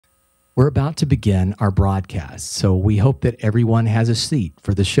We're about to begin our broadcast, so we hope that everyone has a seat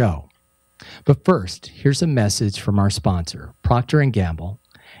for the show. But first, here's a message from our sponsor, Procter & Gamble,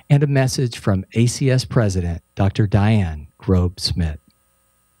 and a message from ACS President, Dr. Diane Grobe-Schmidt.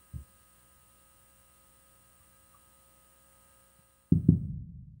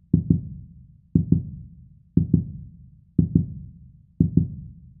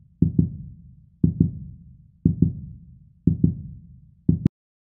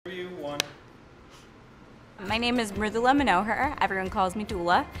 My name is Mridula Manohar. Everyone calls me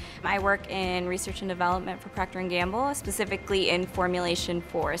Dula. I work in research and development for Procter & Gamble, specifically in formulation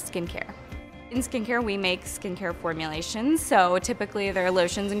for skincare. In skincare, we make skincare formulations, so typically they're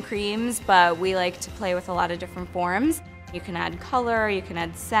lotions and creams, but we like to play with a lot of different forms. You can add color, you can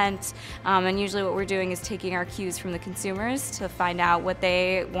add scent, and usually what we're doing is taking our cues from the consumers to find out what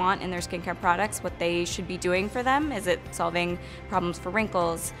they want in their skincare products, what they should be doing for them. Is it solving problems for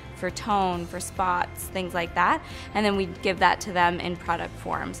wrinkles, for tone, for spots, things like that, and then we give that to them in product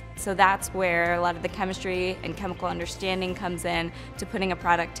forms. So that's where a lot of the chemistry and chemical understanding comes in to putting a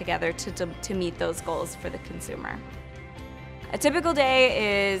product together to meet those goals for the consumer. A typical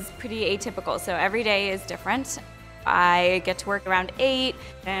day is pretty atypical, so every day is different. I get to work around 8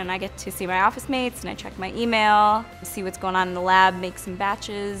 and I get to see my office mates and I check my email, see what's going on in the lab, make some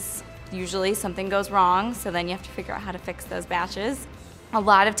batches. Usually something goes wrong, so then you have to figure out how to fix those batches. A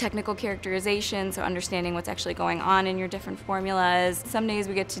lot of technical characterization, so understanding what's actually going on in your different formulas. Some days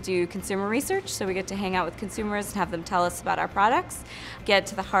we get to do consumer research, so we get to hang out with consumers and have them tell us about our products, get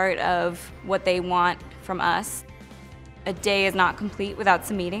to the heart of what they want from us. A day is not complete without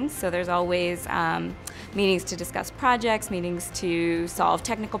some meetings, so there's always meetings to discuss projects, meetings to solve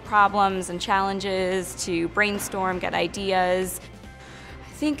technical problems and challenges, to brainstorm, get ideas.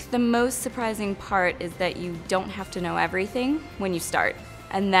 I think the most surprising part is that you don't have to know everything when you start,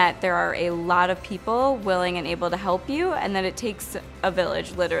 and that there are a lot of people willing and able to help you, and that it takes a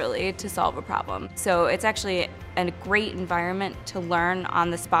village, literally, to solve a problem. So it's actually a great environment to learn on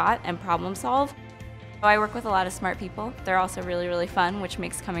the spot and problem solve. I work with a lot of smart people. They're also really, really fun, which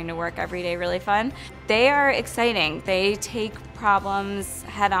makes coming to work every day really fun. They are exciting. They take problems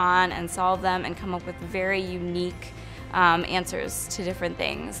head on and solve them and come up with very unique answers to different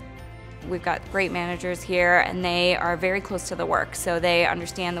things. We've got great managers here and they are very close to the work, so they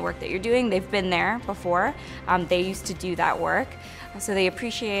understand the work that you're doing. They've been there before. They used to do that work, so they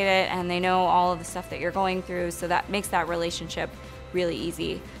appreciate it and they know all of the stuff that you're going through, so that makes that relationship really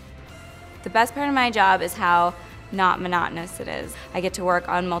easy. The best part of my job is how not monotonous it is. I get to work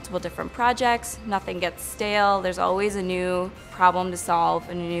on multiple different projects, nothing gets stale, there's always a new problem to solve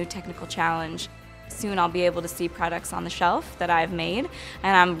and a new technical challenge. Soon I'll be able to see products on the shelf that I've made,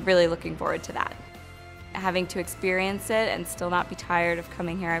 and I'm really looking forward to that. Having to experience it and still not be tired of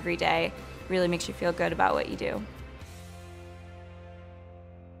coming here every day really makes you feel good about what you do.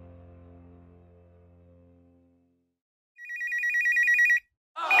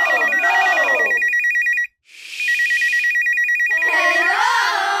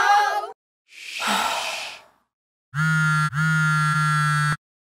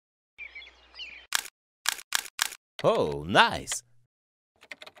 Oh, nice.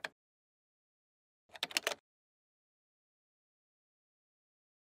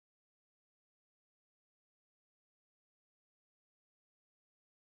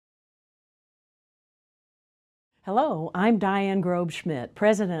 Hello, I'm Diane Grobe-Schmidt,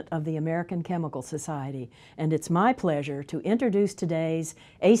 President of the American Chemical Society, and it's my pleasure to introduce today's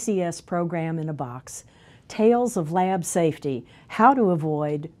ACS program in a box, Tales of Lab Safety, How to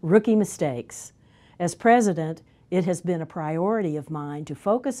Avoid Rookie Mistakes. As President, it has been a priority of mine to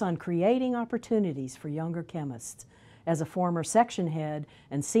focus on creating opportunities for younger chemists. As a former section head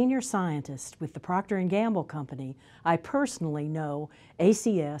and senior scientist with the Procter & Gamble Company, I personally know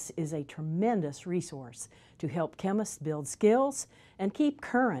ACS is a tremendous resource to help chemists build skills and keep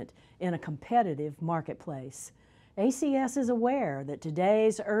current in a competitive marketplace. ACS is aware that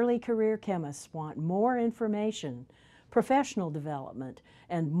today's early career chemists want more information, professional development,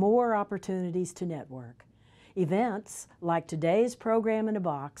 and more opportunities to network. Events like today's program in a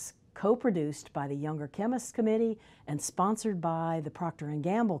box, co-produced by the Younger Chemists Committee and sponsored by the Procter &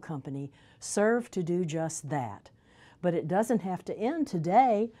 Gamble Company, serve to do just that. But it doesn't have to end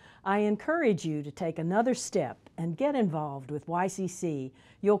today. I encourage you to take another step and get involved with YCC.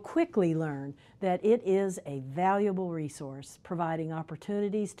 You'll quickly learn that it is a valuable resource, providing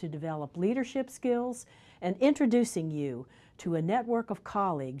opportunities to develop leadership skills and introducing you to a network of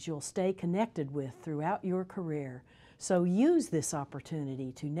colleagues you'll stay connected with throughout your career. So use this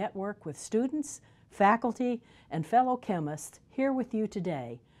opportunity to network with students, faculty, and fellow chemists here with you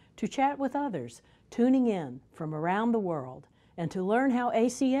today. to chat with others, tuning in from around the world, and to learn how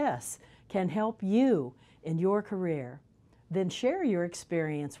ACS can help you in your career. Then share your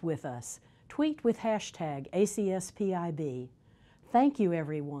experience with us. Tweet with hashtag ACSPIB. Thank you,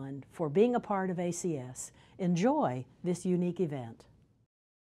 everyone, for being a part of ACS. Enjoy this unique event.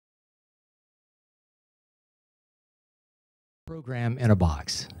 Program in a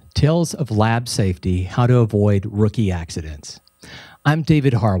Box. Tales of Lab Safety, How to Avoid Rookie Accidents. I'm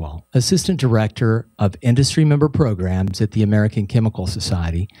David Harwell, Assistant Director of Industry Member Programs at the American Chemical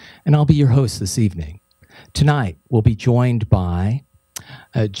Society, and I'll be your host this evening. Tonight, we'll be joined by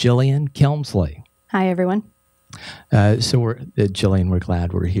Jillian Kelmsley. Hi, everyone. Jillian, we're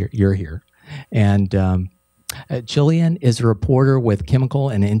glad you're here. And Jillian is a reporter with Chemical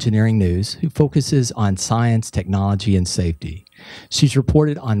and Engineering News who focuses on science, technology, and safety. She's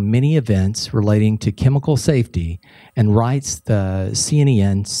reported on many events relating to chemical safety and writes the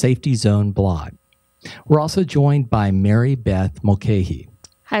CNN Safety Zone blog. We're also joined by Mary Beth Mulcahy.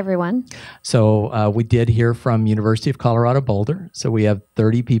 Hi, everyone. So we did hear from University of Colorado Boulder. So we have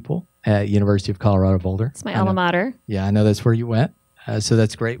 30 people at University of Colorado Boulder. It's my alma mater. Yeah, I know that's where you went. So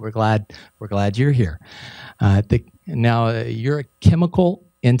that's great. We're glad you're here. Now, you're a chemical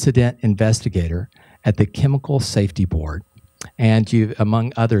incident investigator at the Chemical Safety Board, and you've,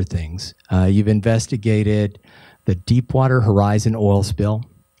 among other things, you've investigated the Deepwater Horizon oil spill,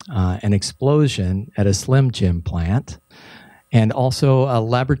 an explosion at a Slim Jim plant, and also a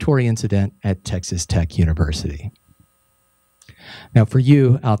laboratory incident at Texas Tech University. Now, for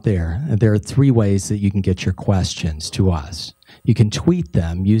you out there are 3 ways that you can get your questions to us. You can tweet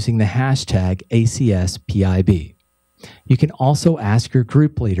them using the hashtag ACSPIB. You can also ask your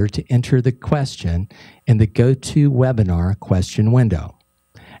group leader to enter the question in the GoToWebinar question window.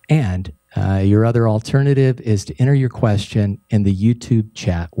 And your other alternative is to enter your question in the YouTube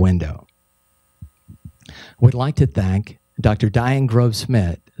chat window. We'd like to thank Dr. Diane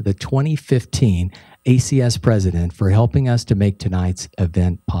Grove-Smith, the 2015 ACS president, for helping us to make tonight's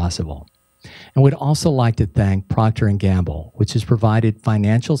event possible. And we'd also like to thank Procter & Gamble, which has provided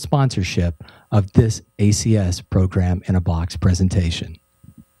financial sponsorship of this ACS Program in a Box presentation.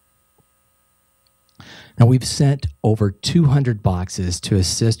 Now, we've sent over 200 boxes to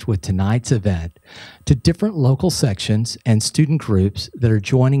assist with tonight's event to different local sections and student groups that are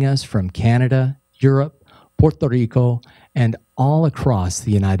joining us from Canada, Europe, Puerto Rico, and all across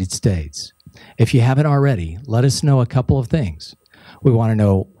the United States. If you haven't already, let us know a couple of things. We want to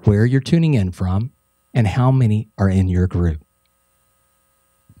know where you're tuning in from and how many are in your group.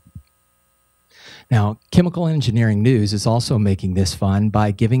 Now, Chemical Engineering News is also making this fun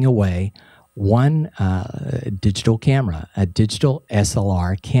by giving away one digital camera, a digital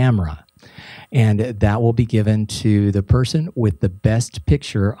SLR camera. And that will be given to the person with the best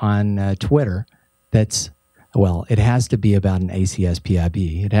picture on Twitter that's, well, it has to be about an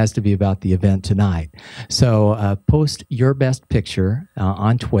ACSPIB. It has to be about the event tonight. So post your best picture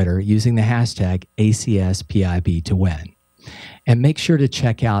on Twitter using the hashtag ACSPIB to win. And make sure to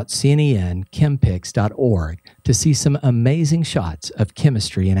check out cnenchempics.org to see some amazing shots of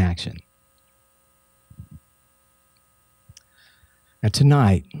chemistry in action. Now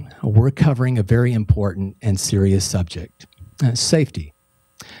tonight, we're covering a very important and serious subject, safety.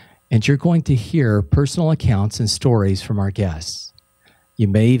 And you're going to hear personal accounts and stories from our guests. You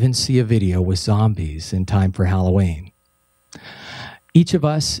may even see a video with zombies in time for Halloween. Each of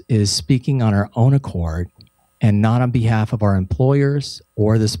us is speaking on our own accord and not on behalf of our employers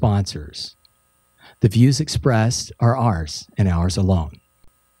or the sponsors. The views expressed are ours and ours alone.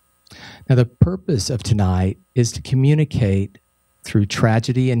 Now, the purpose of tonight is to communicate through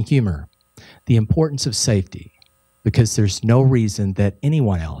tragedy and humor the importance of safety, because there's no reason that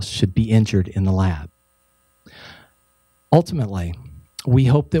anyone else should be injured in the lab. Ultimately, we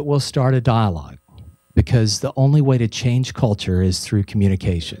hope that we'll start a dialogue, because the only way to change culture is through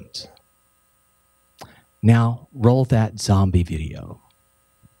communications. Now, roll that zombie video.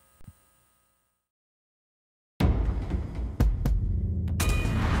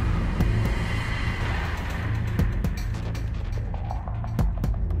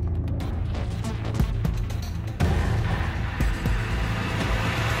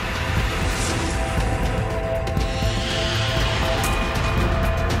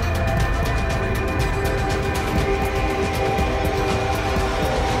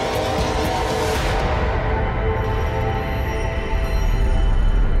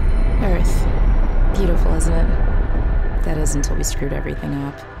 Until we screwed everything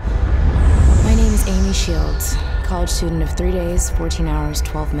up. My name is Amy Shields, college student of 3 days, 14 hours,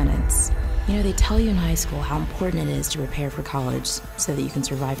 12 minutes. You know, they tell you in high school how important it is to prepare for college so that you can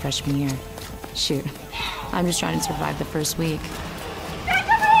survive freshman year. Shoot, I'm just trying to survive the first week.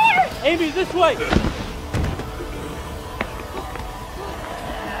 Amy, this way!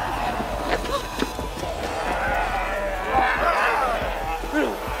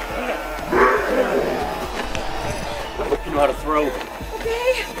 You know how to throw.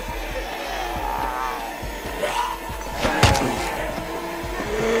 Okay.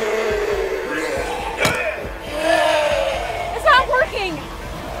 It's not working.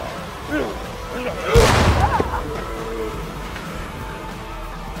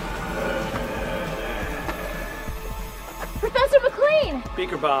 Professor McLean!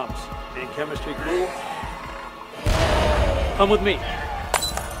 Beaker bombs and chemistry cool. Come with me.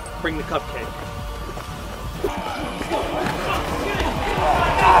 Bring the cupcake.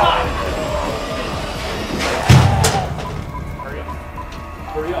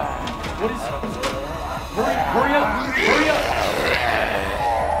 Hurry up. What is it? Hurry up.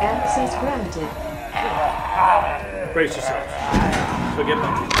 Access granted. Brace yourself. So get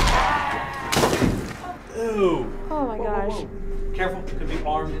back. Ooh. Oh my gosh. Whoa. Careful, could be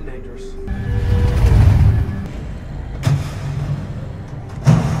armed and dangerous.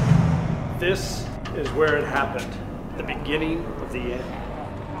 This is where it happened. The beginning of the end.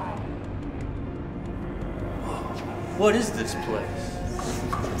 What is this place?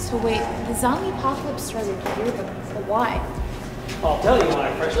 So wait, the zombie apocalypse started here, but why? I'll tell you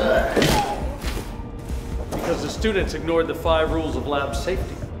why, freshman. Because the students ignored the 5 rules of lab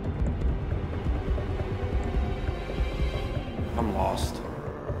safety. I'm lost.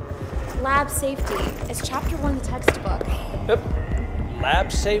 Lab safety. It's chapter 1 of the textbook. Yep.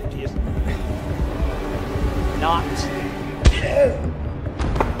 Lab safety is not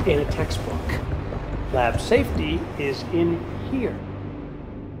in a textbook. Lab safety is in here.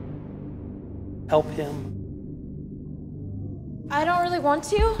 Help him. I don't really want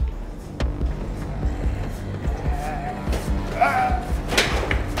to.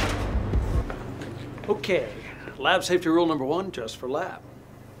 Okay. Lab safety rule number 1, just for lab.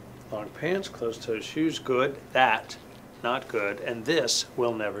 Long pants, closed-toed shoes, good. That, not good. And this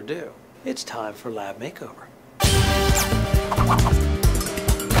will never do. It's time for lab makeover.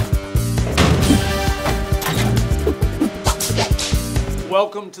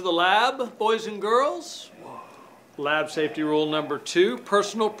 Welcome to the lab, boys and girls. Lab safety rule number 2,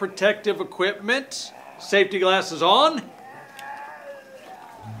 personal protective equipment. Safety glasses on.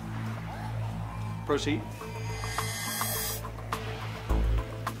 Proceed.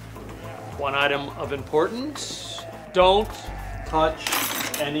 One item of importance, don't touch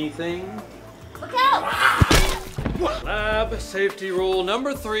anything. Look out! Lab safety rule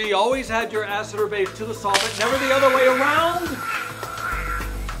number 3, always add your acid or base to the solvent, never the other way around.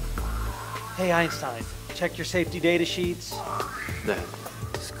 Hey Einstein, check your safety data sheets. That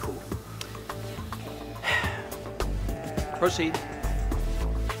is cool. Proceed.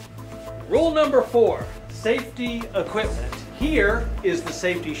 Rule number 4, safety equipment. Here is the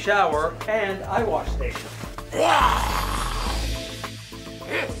safety shower and eye wash station.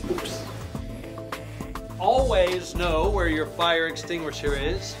 Oops. Always know where your fire extinguisher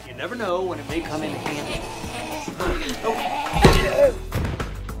is. You never know when it may come in handy. Oh.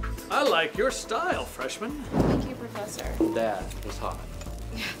 I like your style, freshman. Thank you, Professor. That was hot.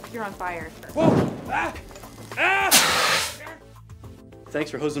 You're on fire. Whoa! Ah! Ah! Thanks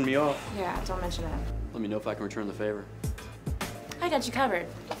for hosing me off. Yeah, don't mention it. Let me know if I can return the favor. I got you covered.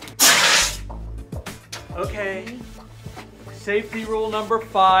 Okay. Safety rule number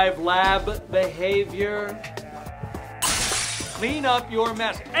 5, lab behavior. Clean up your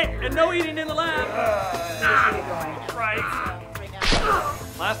mess. Hey, and no eating in the lab. Right.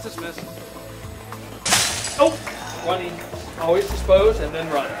 Last dismiss. Oh, running. Always dispose and then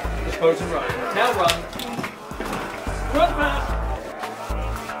run. Dispose and run. Now run. Run fast.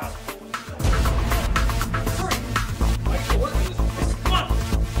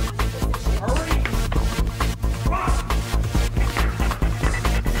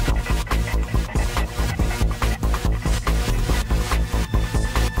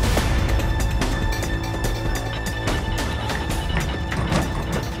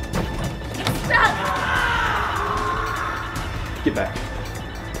 Get back.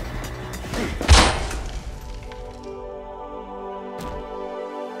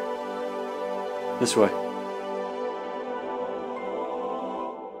 This way.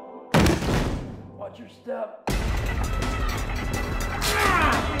 Watch your step.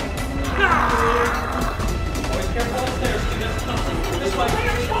 Always careful downstairs. This way.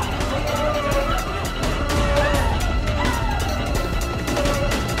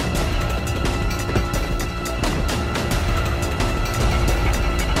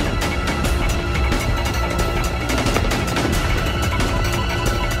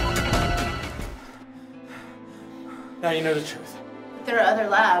 Now you know the truth. There are other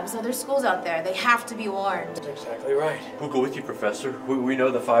labs, other schools out there. They have to be warned. That's exactly right. We'll go with you, Professor. We know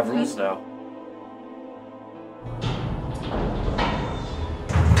the 5 rules now.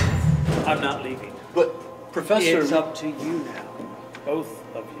 I'm not leaving. But, Professor... It's up to you now. Both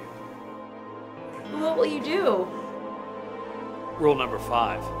of you. What will you do? Rule number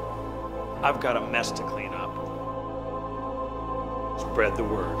 5. I've got a mess to clean up. Spread the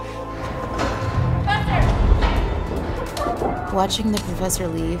word. Watching the professor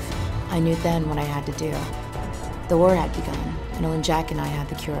leave, I knew then what I had to do. The war had begun, and only Jack and I had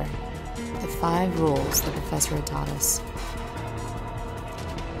the cure. The 5 rules the professor had taught us.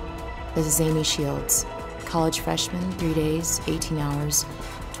 This is Amy Shields, college freshman, 3 days, 18 hours,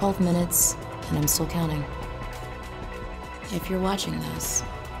 12 minutes, and I'm still counting. If you're watching this,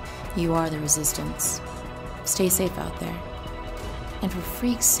 you are the resistance. Stay safe out there. And for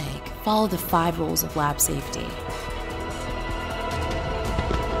freak's sake, follow the 5 rules of lab safety.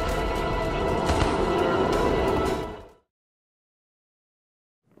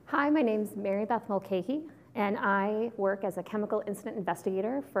 Hi, my name's Mary Beth Mulcahy, and I work as a chemical incident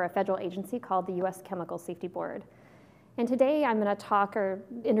investigator for a federal agency called the U.S. Chemical Safety Board. And today I'm going to talk or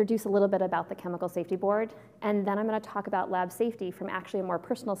introduce a little bit about the Chemical Safety Board, and then I'm going to talk about lab safety from actually a more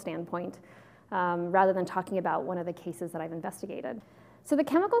personal standpoint, rather than talking about one of the cases that I've investigated. So the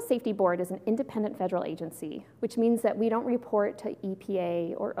Chemical Safety Board is an independent federal agency, which means that we don't report to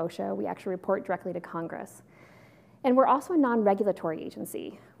EPA or OSHA, we actually report directly to Congress. And we're also a non-regulatory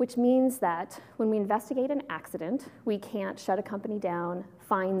agency, which means that when we investigate an accident, we can't shut a company down,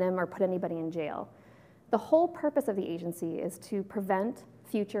 fine them, or put anybody in jail. The whole purpose of the agency is to prevent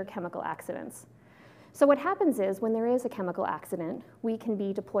future chemical accidents. So what happens is when there is a chemical accident, we can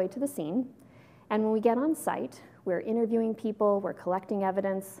be deployed to the scene, and when we get on site, we're interviewing people, we're collecting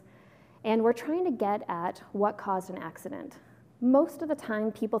evidence, and we're trying to get at what caused an accident. Most of the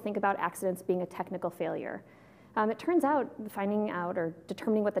time, people think about accidents being a technical failure. It turns out finding out or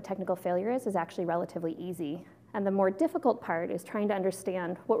determining what the technical failure is actually relatively easy. And the more difficult part is trying to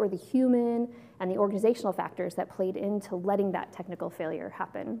understand what were the human and the organizational factors that played into letting that technical failure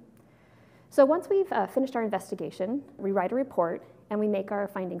happen. So once we've finished our investigation, we write a report and we make our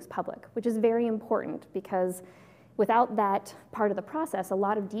findings public, which is very important because without that part of the process, a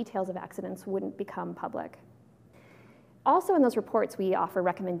lot of details of accidents wouldn't become public. Also in those reports, we offer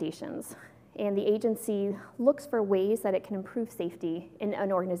recommendations. And the agency looks for ways that it can improve safety in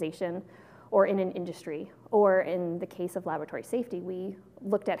an organization or in an industry. Or in the case of laboratory safety, we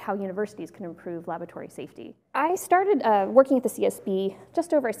looked at how universities can improve laboratory safety. I started working at the CSB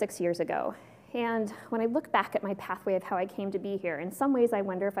just over 6 years ago. And when I look back at my pathway of how I came to be here, in some ways I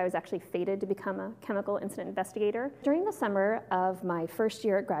wonder if I was actually fated to become a chemical incident investigator. During the summer of my first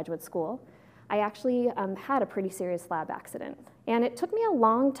year at graduate school, I actually had a pretty serious lab accident. And it took me a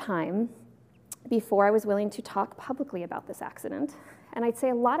long time before I was willing to talk publicly about this accident. And I'd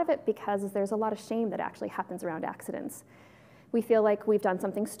say a lot of it because there's a lot of shame that actually happens around accidents. We feel like we've done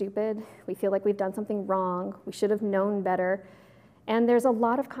something stupid, we feel like we've done something wrong, we should have known better, and there's a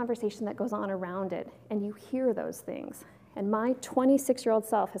lot of conversation that goes on around it, and you hear those things. And my 26-year-old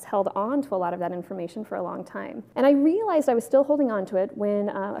self has held on to a lot of that information for a long time. And I realized I was still holding on to it when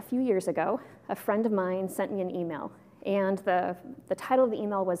a few years ago, a friend of mine sent me an email, and the title of the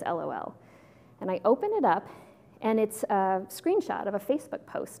email was LOL. And I open it up, and it's a screenshot of a Facebook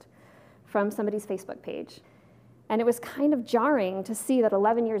post from somebody's Facebook page. And it was kind of jarring to see that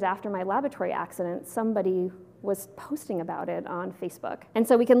 11 years after my laboratory accident, somebody was posting about it on Facebook. And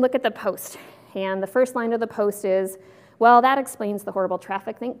so we can look at the post. And the first line of the post is, well, that explains the horrible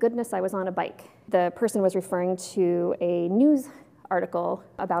traffic. Thank goodness I was on a bike. The person was referring to a news article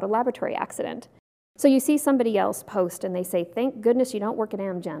about a laboratory accident. So you see somebody else post and they say, thank goodness you don't work at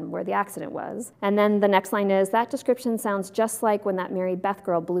Amgen where the accident was. And then the next line is, that description sounds just like when that Mary Beth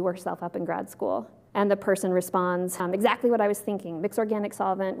girl blew herself up in grad school. And the person responds, exactly what I was thinking, mix organic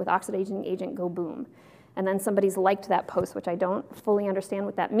solvent with oxidizing agent, go boom. And then somebody's liked that post, which I don't fully understand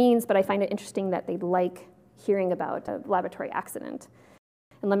what that means, but I find it interesting that they like hearing about a laboratory accident.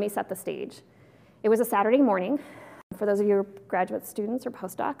 And let me set the stage. It was a Saturday morning. For those of you who are graduate students or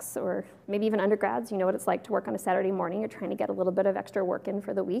postdocs, or maybe even undergrads, you know what it's like to work on a Saturday morning. You're trying to get a little bit of extra work in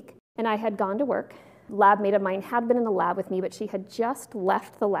for the week. And I had gone to work. Lab mate of mine had been in the lab with me, but she had just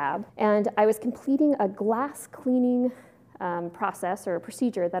left the lab. And I was completing a glass cleaning process or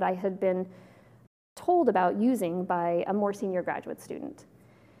procedure that I had been told about using by a more senior graduate student.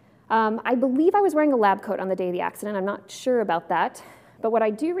 I believe I was wearing a lab coat on the day of the accident. I'm not sure about that. But what I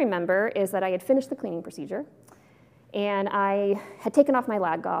do remember is that I had finished the cleaning procedure. And I had taken off my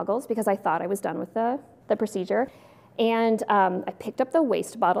lab goggles because I thought I was done with the procedure. And I picked up the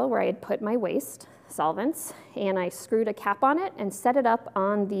waste bottle where I had put my waste solvents, and I screwed a cap on it and set it up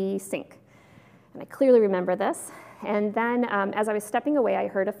on the sink. And I clearly remember this. And then as I was stepping away, I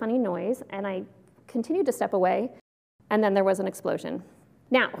heard a funny noise, and I continued to step away, and then there was an explosion.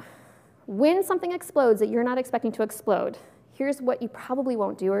 Now, when something explodes that you're not expecting to explode, here's what you probably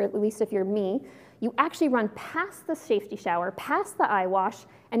won't do, or at least if you're me. You actually run past the safety shower, past the eye wash,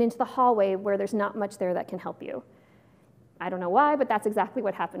 and into the hallway where there's not much there that can help you. I don't know why, but that's exactly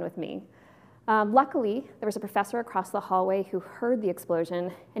what happened with me. Luckily, there was a professor across the hallway who heard the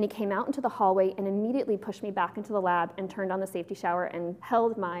explosion, and he came out into the hallway and immediately pushed me back into the lab and turned on the safety shower and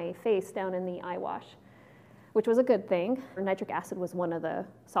held my face down in the eye wash, which was a good thing. Nitric acid was one of the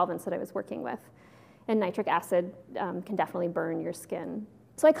solvents that I was working with, and nitric acid can definitely burn your skin.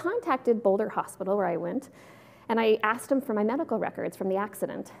 So I contacted Boulder Hospital, where I went, and I asked them for my medical records from the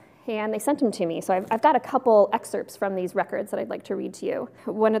accident. And they sent them to me. So I've got a couple excerpts from these records that I'd like to read to you.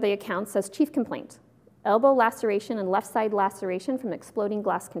 One of the accounts says, chief complaint, elbow laceration and left side laceration from exploding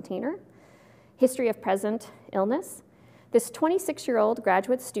glass container, history of present illness. This 26-year-old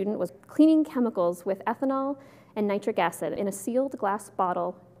graduate student was cleaning chemicals with ethanol and nitric acid in a sealed glass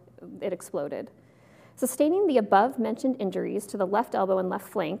bottle. It exploded. Sustaining the above-mentioned injuries to the left elbow and left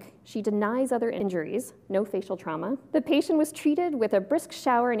flank, she denies other injuries, no facial trauma. The patient was treated with a brisk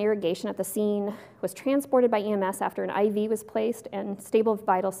shower and irrigation at the scene, was transported by EMS after an IV was placed, and stable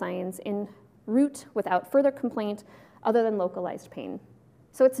vital signs en route without further complaint other than localized pain.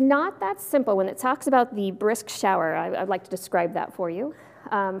 So it's not that simple. When it talks about the brisk shower, I'd like to describe that for you.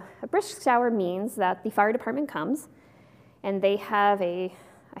 A brisk shower means that the fire department comes, and they have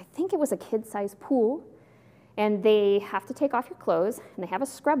I think it was a kid-sized pool, and they have to take off your clothes, and they have a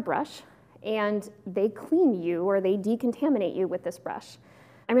scrub brush, and they clean you or they decontaminate you with this brush.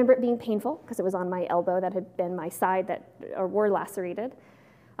 I remember it being painful because it was on my elbow that had been my side that were lacerated.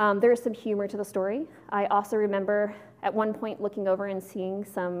 There is some humor to the story. I also remember at one point looking over and seeing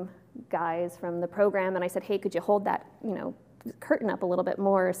some guys from the program, and I said, hey, could you hold that curtain up a little bit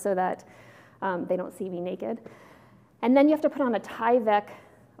more so that they don't see me naked? And then you have to put on a Tyvek,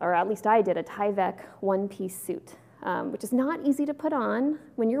 or at least I did, a Tyvek one-piece suit, which is not easy to put on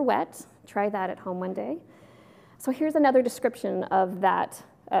when you're wet. Try that at home one day. So here's another description of that,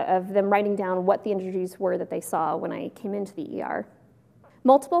 of them writing down what the injuries were that they saw when I came into the ER.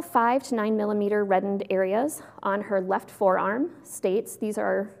 Multiple 5 to 9 millimeter reddened areas on her left forearm, states these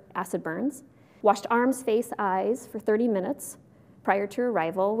are acid burns. Washed arms, face, eyes for 30 minutes prior to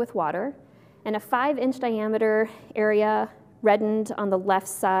arrival with water, and a 5-inch diameter area reddened on the left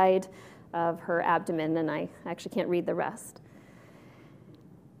side of her abdomen, and I actually can't read the rest.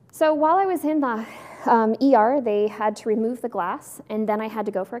 So while I was in the ER, they had to remove the glass, and then I had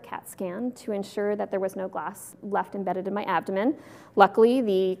to go for a CAT scan to ensure that there was no glass left embedded in my abdomen. Luckily,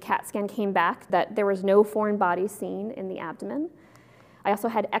 the CAT scan came back that there was no foreign body seen in the abdomen. I also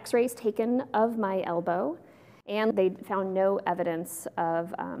had x-rays taken of my elbow, and they found no evidence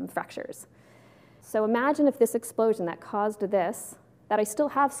of fractures. So imagine if this explosion that caused this, that I still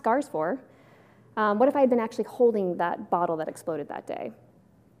have scars for, what if I had been actually holding that bottle that exploded that day?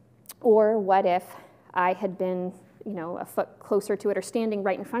 Or what if I had been, a foot closer to it or standing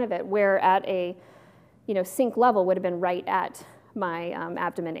right in front of it, where at a, sink level would have been right at my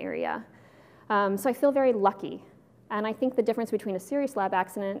abdomen area. So I feel very lucky. And I think the difference between a serious lab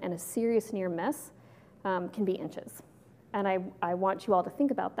accident and a serious near miss can be inches. And I want you all to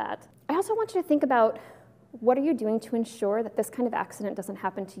think about that. I also want you to think about what are you doing to ensure that this kind of accident doesn't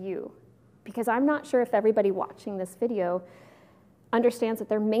happen to you? Because I'm not sure if everybody watching this video understands that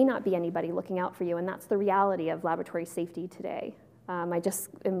there may not be anybody looking out for you, and that's the reality of laboratory safety today. I just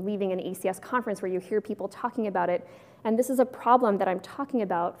am leaving an ACS conference where you hear people talking about it, and this is a problem that I'm talking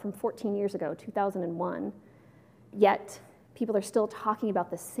about from 14 years ago, 2001, yet people are still talking about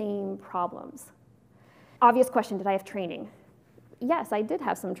the same problems. Obvious question, did I have training? Yes, I did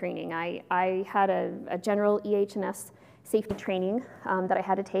have some training. I had a general EH&S safety training that I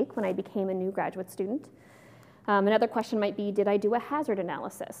had to take when I became a new graduate student. Another question might be, did I do a hazard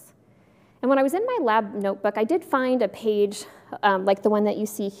analysis? And when I was in my lab notebook, I did find a page like the one that you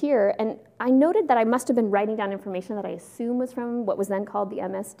see here, and I noted that I must have been writing down information that I assume was from what was then called the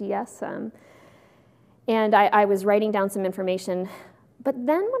MSDS. And I was writing down some information. But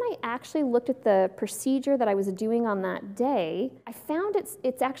then when I actually looked at the procedure that I was doing on that day, I found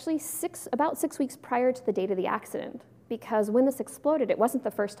it's actually about 6 weeks prior to the date of the accident, because when this exploded, it wasn't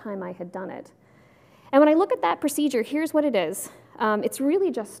the first time I had done it. And when I look at that procedure, here's what it is. It's really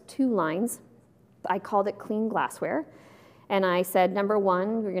just 2 lines. I called it clean glassware. And I said, number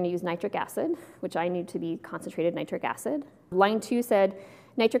one, we're going to use nitric acid, which I knew to be concentrated nitric acid. Line 2 said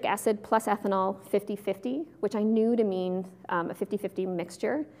nitric acid plus ethanol 50-50, which I knew to mean a 50-50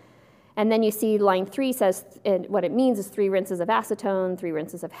 mixture. And then you see line 3 says what it means is 3 rinses of acetone, 3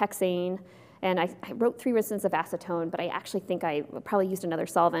 rinses of hexane. And I wrote 3 rinses of acetone, but I actually think I probably used another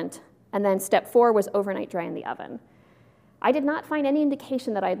solvent. And then step 4 was overnight dry in the oven. I did not find any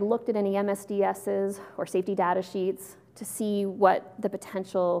indication that I'd looked at any MSDSs or safety data sheets to see what the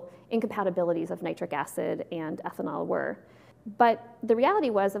potential incompatibilities of nitric acid and ethanol were. But the reality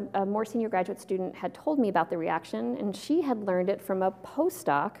was a more senior graduate student had told me about the reaction, and she had learned it from a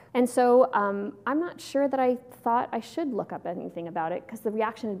postdoc. And so I'm not sure that I thought I should look up anything about it because the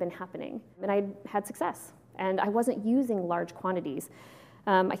reaction had been happening, and I had success, and I wasn't using large quantities.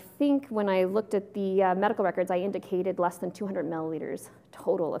 I think when I looked at the medical records, I indicated less than 200 milliliters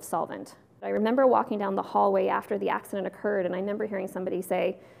total of solvent. I remember walking down the hallway after the accident occurred, and I remember hearing somebody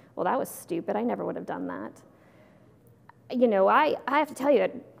say, well, that was stupid. I never would have done that. You know, I have to tell you,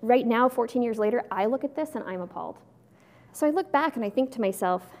 right now, 14 years later, I look at this and I'm appalled. So I look back and I think to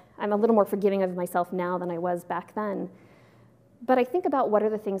myself, I'm a little more forgiving of myself now than I was back then. But I think about what are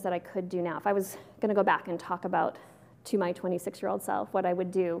the things that I could do now. If I was going to go back and talk about to my 26-year-old self what I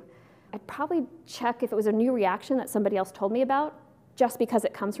would do, I'd probably check if it was a new reaction that somebody else told me about. Just because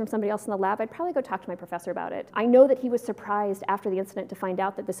it comes from somebody else in the lab, I'd probably go talk to my professor about it. I know that he was surprised after the incident to find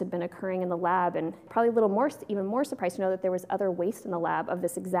out that this had been occurring in the lab, and probably a little more, even more surprised to know that there was other waste in the lab of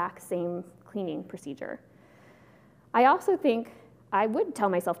this exact same cleaning procedure. I also think I would tell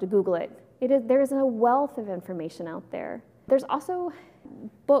myself to Google it. There is a wealth of information out there. There's also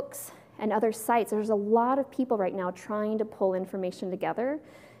books and other sites. There's a lot of people right now trying to pull information together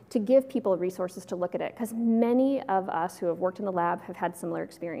to give people resources to look at it, because many of us who have worked in the lab have had similar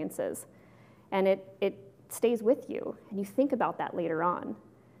experiences. And it stays with you, and you think about that later on.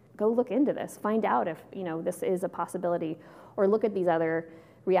 Go look into this, find out if this is a possibility, or look at these other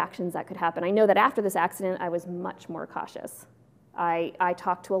reactions that could happen. I know that after this accident, I was much more cautious. I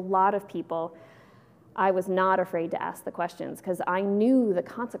talked to a lot of people. I was not afraid to ask the questions, because I knew the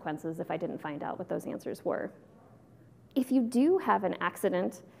consequences if I didn't find out what those answers were. If you do have an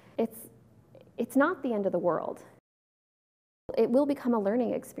accident, it's not the end of the world. It will become a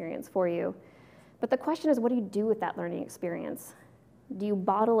learning experience for you. But the question is, what do you do with that learning experience? Do you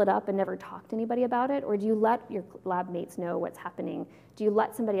bottle it up and never talk to anybody about it? Or do you let your lab mates know what's happening? Do you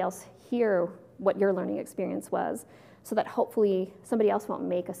let somebody else hear what your learning experience was so that hopefully somebody else won't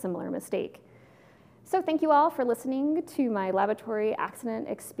make a similar mistake? So thank you all for listening to my laboratory accident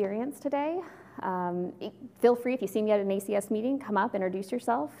experience today. Feel free, if you see me at an ACS meeting, come up, introduce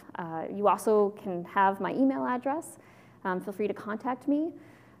yourself. You also can have my email address. Feel free to contact me,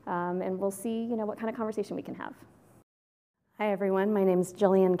 and we'll see what kind of conversation we can have. Hi everyone, my name is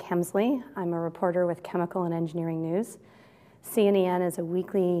Jillian Kemsley. I'm a reporter with Chemical and Engineering News. CNEN is a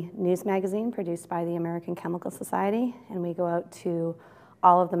weekly news magazine produced by the American Chemical Society, and we go out to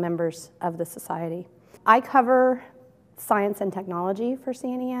all of the members of the society. I cover science and technology for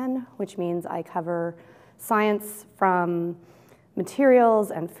CNEN, which means I cover science from materials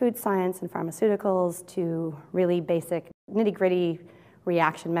and food science and pharmaceuticals to really basic nitty-gritty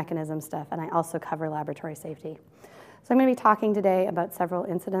reaction mechanism stuff, and I also cover laboratory safety. So I'm going to be talking today about several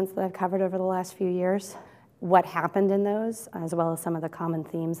incidents that I've covered over the last few years, what happened in those, as well as some of the common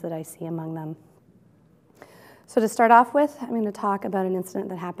themes that I see among them. So to start off with, I'm going to talk about an incident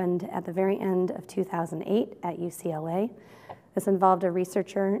that happened at the very end of 2008 at UCLA. This involved a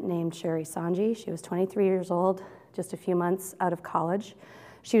researcher named Sheri Sangji. She was 23 years old, just a few months out of college.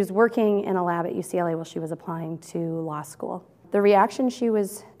 She was working in a lab at UCLA while she was applying to law school. The reaction she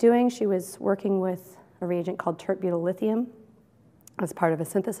was doing, she was working with a reagent called tert-butyllithium as part of a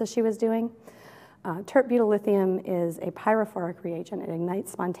synthesis she was doing. Tert-butyllithium is a pyrophoric reagent. It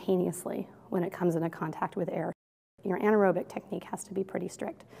ignites spontaneously when it comes into contact with air. Your anaerobic technique has to be pretty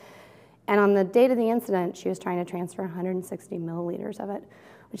strict. And on the date of the incident, she was trying to transfer 160 milliliters of it,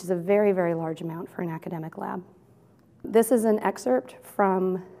 which is a very, very large amount for an academic lab. This is an excerpt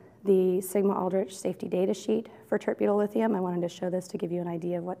from the Sigma-Aldrich safety data sheet for tert-butyllithium. I wanted to show this to give you an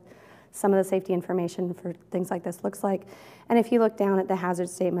idea of what some of the safety information for things like this looks like. And if you look down at the hazard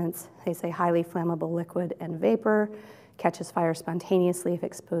statements, they say highly flammable liquid and vapor, catches fire spontaneously if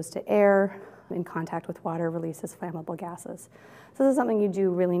exposed to air, in contact with water, releases flammable gases. So this is something you do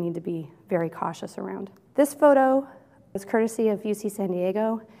really need to be very cautious around. This photo is courtesy of UC San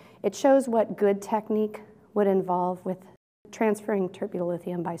Diego. It shows what good technique would involve with transferring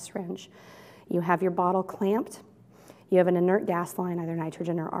tert-butyllithium by syringe. You have your bottle clamped. You have an inert gas line, either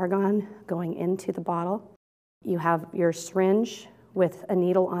nitrogen or argon, going into the bottle. You have your syringe with a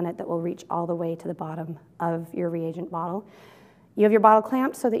needle on it that will reach all the way to the bottom of your reagent bottle. You have your bottle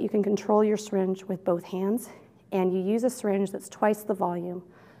clamped so that you can control your syringe with both hands, and you use a syringe that's twice the volume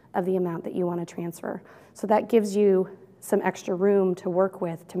of the amount that you want to transfer. So that gives you some extra room to work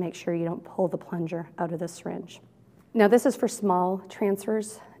with to make sure you don't pull the plunger out of the syringe. Now this is for small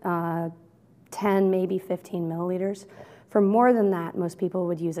transfers, 10, maybe 15 milliliters. For more than that, most people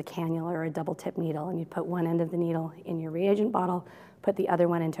would use a cannula or a double tip needle, and you'd put one end of the needle in your reagent bottle, put the other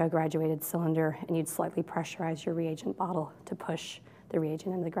one into a graduated cylinder, and you'd slightly pressurize your reagent bottle to push the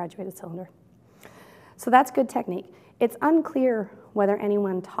reagent into the graduated cylinder. So that's good technique. It's unclear whether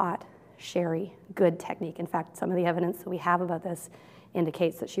anyone taught Sheri good technique. In fact, some of the evidence that we have about this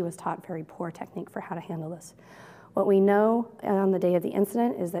indicates that she was taught very poor technique for how to handle this. What we know on the day of the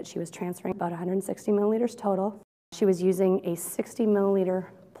incident is that she was transferring about 160 milliliters total. She was using a 60 milliliter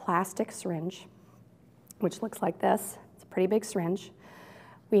plastic syringe, which looks like this. It's a pretty big syringe.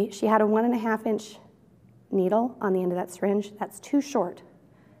 She had a 1.5 inch needle on the end of that syringe. That's too short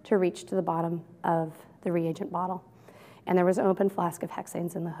to reach to the bottom of the reagent bottle. And there was an open flask of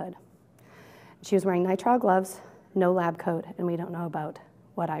hexanes in the hood. She was wearing nitrile gloves, no lab coat, and we don't know about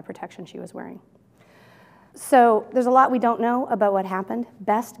what eye protection she was wearing. So there's a lot we don't know about what happened.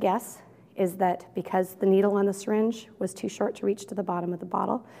 Best guess is that because the needle on the syringe was too short to reach to the bottom of the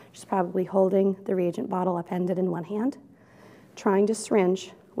bottle, she's probably holding the reagent bottle upended in one hand, trying to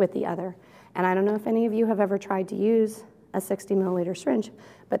syringe with the other. And I don't know if any of you have ever tried to use a 60 milliliter syringe,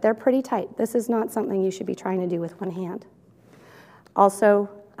 but they're pretty tight. This is not something you should be trying to do with one hand. Also,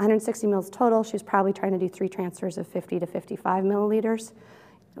 160 mils total, she's probably trying to do 3 transfers of 50 to 55 milliliters.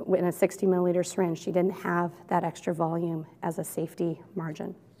 In a 60 milliliter syringe, she didn't have that extra volume as a safety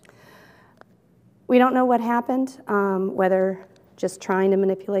margin. We don't know what happened, whether just trying to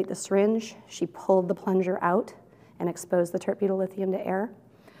manipulate the syringe, she pulled the plunger out and exposed the tert-butyllithium to air,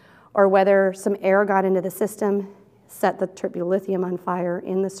 or whether some air got into the system, set the tert-butyllithium on fire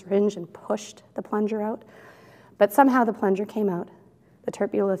in the syringe and pushed the plunger out. But somehow the plunger came out, the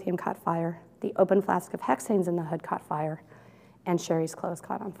tert-butyllithium caught fire, the open flask of hexanes in the hood caught fire, and Sheri's clothes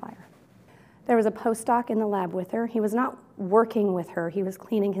caught on fire. There was a postdoc in the lab with her. He was not working with her, he was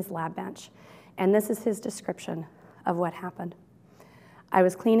cleaning his lab bench. And this is his description of what happened. I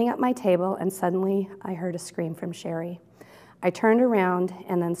was cleaning up my table and suddenly I heard a scream from Sheri. I turned around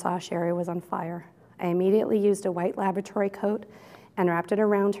and then saw Sheri was on fire. I immediately used a white laboratory coat and wrapped it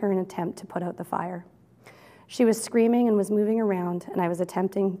around her in an attempt to put out the fire. She was screaming and was moving around, and I was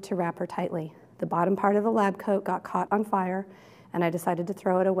attempting to wrap her tightly. The bottom part of the lab coat got caught on fire, and I decided to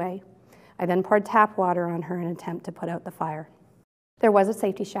throw it away. I then poured tap water on her in an attempt to put out the fire. There was a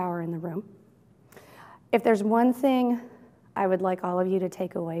safety shower in the room. If there's one thing I would like all of you to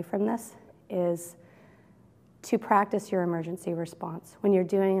take away from this is to practice your emergency response. When you're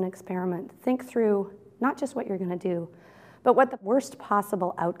doing an experiment, think through not just what you're going to do, but what the worst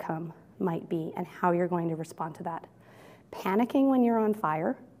possible outcome might be and how you're going to respond to that. Panicking when you're on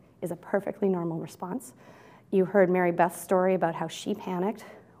fire is a perfectly normal response. You heard Mary Beth's story about how she panicked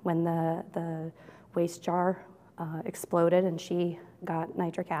when the waste jar exploded and she got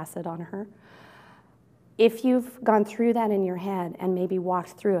nitric acid on her. If you've gone through that in your head and maybe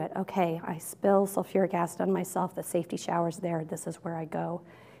walked through it, okay, I spill sulfuric acid on myself, the safety shower's there, this is where I go.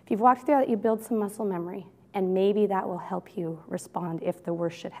 If you've walked through that, you build some muscle memory, and maybe that will help you respond if the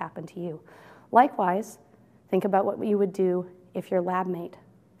worst should happen to you. Likewise, think about what you would do if your lab mate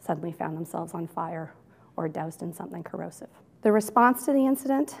suddenly found themselves on fire or doused in something corrosive. The response to the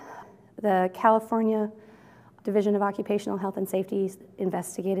incident, the California Division of Occupational Health and Safety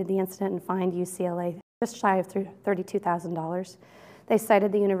investigated the incident and fined UCLA just shy of $32,000. They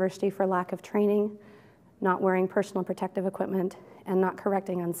cited the university for lack of training, not wearing personal protective equipment, and not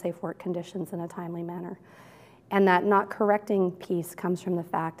correcting unsafe work conditions in a timely manner. And that not correcting piece comes from the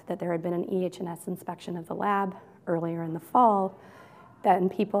fact that there had been an EH&S inspection of the lab earlier in the fall, that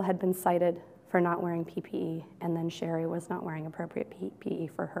people had been cited for not wearing PPE, and then Sheri was not wearing appropriate PPE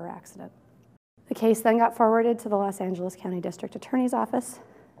for her accident. The case then got forwarded to the Los Angeles County District Attorney's Office.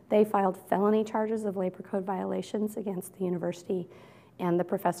 They filed felony charges of labor code violations against the university and the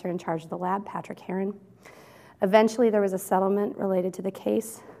professor in charge of the lab, Patrick Heron. Eventually, there was a settlement related to the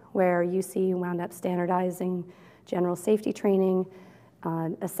case where UC wound up standardizing general safety training,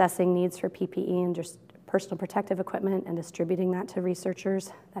 assessing needs for PPE and just personal protective equipment, and distributing that to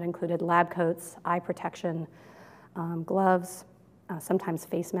researchers. That included lab coats, eye protection, gloves, sometimes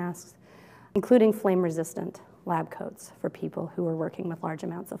face masks, including flame-resistant lab coats for people who were working with large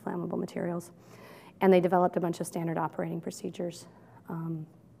amounts of flammable materials. And they developed a bunch of standard operating procedures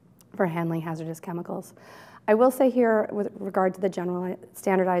for handling hazardous chemicals. I will say here, with regard to the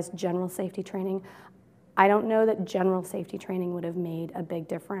standardized general safety training, I don't know that general safety training would have made a big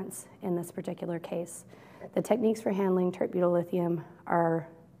difference in this particular case. The techniques for handling tert-butyllithium are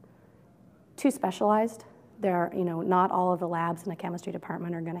too specialized. Not all of the labs in the chemistry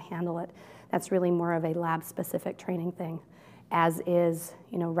department are going to handle it. That's really more of a lab-specific training thing, as is,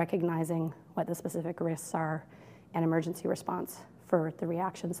 recognizing what the specific risks are and emergency response for the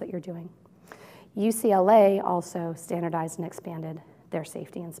reactions that you're doing. UCLA also standardized and expanded their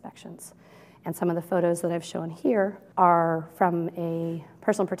safety inspections. And some of the photos that I've shown here are from a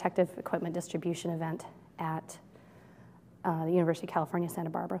personal protective equipment distribution event at the University of California,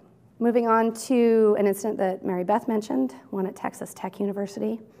 Santa Barbara. Moving on to an incident that Mary Beth mentioned, one at Texas Tech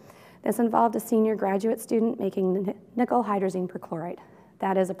University. This involved a senior graduate student making nickel hydrazine perchlorate.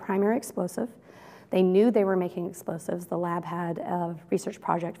 That is a primary explosive. They knew they were making explosives. The lab had a research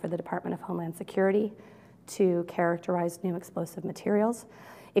project for the Department of Homeland Security to characterize new explosive materials.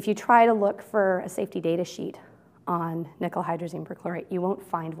 If you try to look for a safety data sheet on nickel hydrazine perchlorate, you won't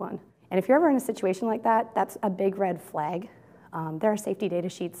find one. And if you're ever in a situation like that, that's a big red flag. There are safety data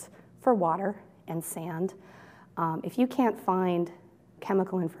sheets for water and sand. If you can't find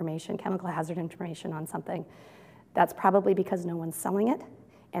chemical information, chemical hazard information on something, that's probably because no one's selling it,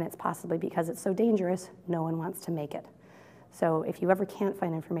 and it's possibly because it's so dangerous, no one wants to make it. So if you ever can't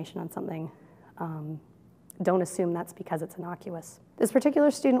find information on something, don't assume that's because it's innocuous. This particular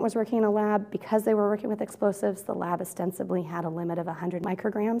student was working in a lab. Because they were working with explosives, the lab ostensibly had a limit of 100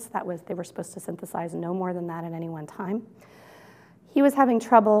 micrograms. They were supposed to synthesize no more than that at any one time. He was having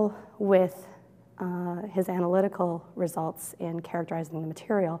trouble with his analytical results in characterizing the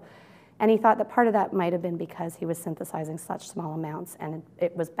material, and he thought that part of that might have been because he was synthesizing such small amounts, and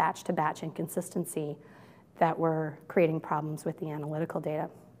it was batch-to-batch inconsistency that were creating problems with the analytical data.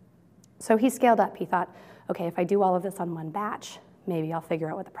 So he scaled up. He thought, okay, if I do all of this on one batch, maybe I'll figure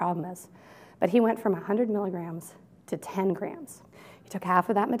out what the problem is. But he went from 100 milligrams to 10 grams. He took half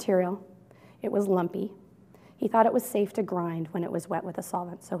of that material. It was lumpy. He thought it was safe to grind when it was wet with a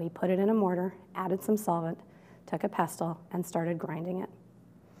solvent, so he put it in a mortar, added some solvent, took a pestle, and started grinding it.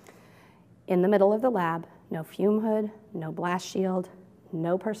 In the middle of the lab, no fume hood, no blast shield,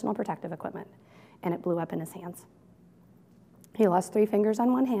 no personal protective equipment, and it blew up in his hands. He lost 3 fingers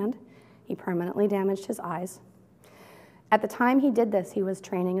on one hand. He permanently damaged his eyes. At the time he did this, he was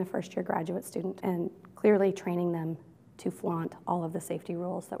training a first-year graduate student and clearly training them to flaunt all of the safety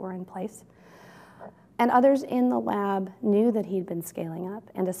rules that were in place. And others in the lab knew that he'd been scaling up,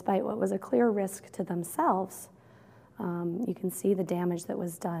 and despite what was a clear risk to themselves, you can see the damage that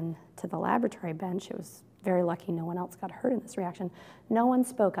was done to the laboratory bench. It was very lucky no one else got hurt in this reaction. No one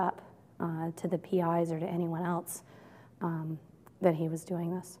spoke up to the PIs or to anyone else that he was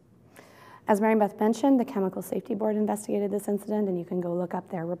doing this. As Mary Beth mentioned, the Chemical Safety Board investigated this incident, and you can go look up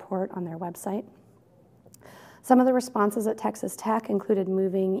their report on their website. Some of the responses at Texas Tech included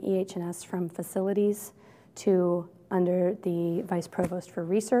moving EH&S from facilities to under the Vice Provost for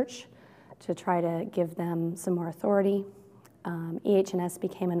Research to try to give them some more authority. EH&S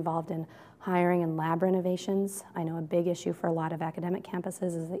became involved in hiring and lab renovations. I know a big issue for a lot of academic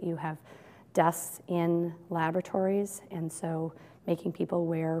campuses is that you have desks in laboratories, and so making people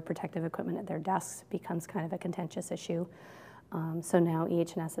wear protective equipment at their desks becomes kind of a contentious issue. So now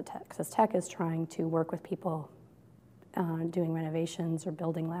EH&S at Texas Tech is trying to work with people doing renovations or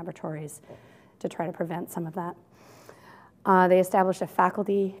building laboratories to try to prevent some of that. They established a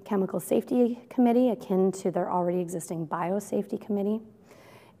faculty chemical safety committee akin to their already existing biosafety committee,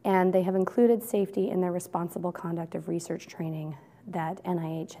 and they have included safety in their responsible conduct of research training that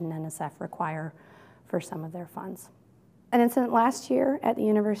NIH and NSF require for some of their funds. An incident last year at the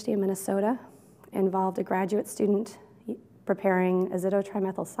University of Minnesota involved a graduate student preparing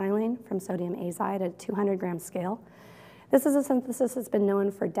azithromethylsilane from sodium azide at a 200-gram scale. This is a synthesis that's been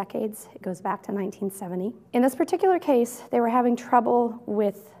known for decades. It goes back to 1970. In this particular case, they were having trouble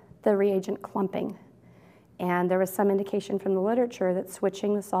with the reagent clumping, and there was some indication from the literature that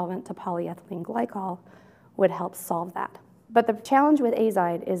switching the solvent to polyethylene glycol would help solve that. But the challenge with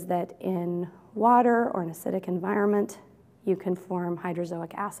azide is that in water or an acidic environment, you can form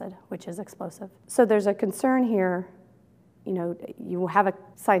hydrozoic acid, which is explosive. So there's a concern here, you have a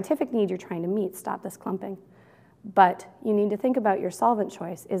scientific need you're trying to meet, stop this clumping. But you need to think about your solvent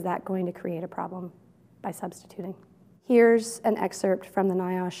choice. Is that going to create a problem by substituting? Here's an excerpt from the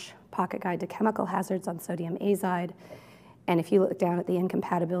NIOSH Pocket Guide to Chemical Hazards on sodium azide. And if you look down at the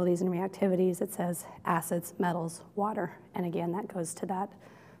incompatibilities and reactivities, it says acids, metals, water. And again, that goes to that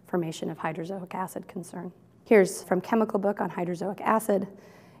formation of hydrozoic acid concern. Here's from Chemical Book on hydrozoic acid.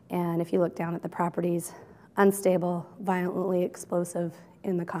 And if you look down at the properties, unstable, violently explosive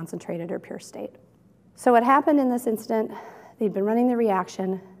in the concentrated or pure state. So what happened in this incident, they'd been running the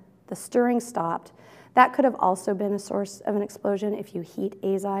reaction, the stirring stopped. That could have also been a source of an explosion. If you heat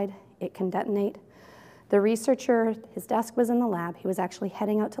azide, it can detonate. The researcher, his desk was in the lab. He was actually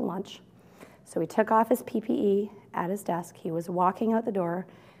heading out to lunch. So he took off his PPE at his desk. He was walking out the door.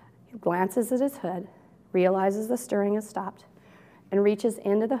 He glances at his hood, realizes the stirring has stopped, and reaches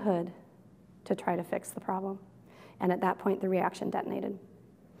into the hood to try to fix the problem. And at that point, the reaction detonated.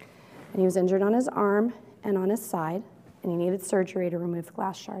 And he was injured on his arm and on his side, and he needed surgery to remove the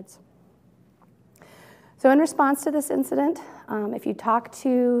glass shards. So in response to this incident, if you talk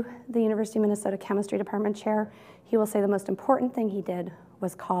to the University of Minnesota Chemistry Department chair, he will say the most important thing he did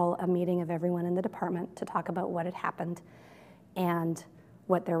was call a meeting of everyone in the department to talk about what had happened and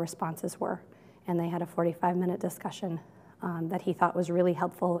what their responses were. And they had a 45-minute discussion that he thought was really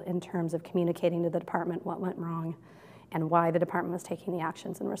helpful in terms of communicating to the department what went wrong and why the department was taking the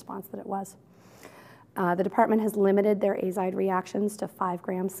actions in response that it was. The department has limited their azide reactions to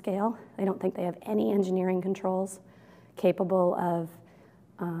 5-gram scale. They don't think they have any engineering controls capable of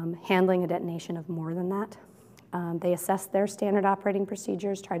handling a detonation of more than that. They assessed their standard operating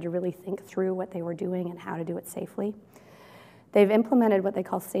procedures, tried to really think through what they were doing and how to do it safely. They've implemented what they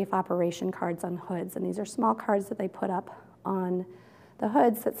call safe operation cards on hoods, and these are small cards that they put up on the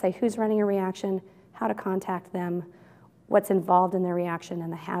hoods that say who's running a reaction, how to contact them, what's involved in their reaction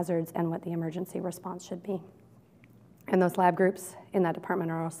and the hazards, and what the emergency response should be. And those lab groups in that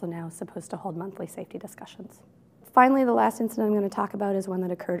department are also now supposed to hold monthly safety discussions. Finally, the last incident I'm going to talk about is one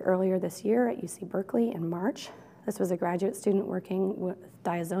that occurred earlier this year at UC Berkeley in March. This was a graduate student working with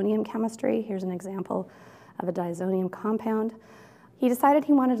diazonium chemistry. Here's an example of a diazonium compound. He decided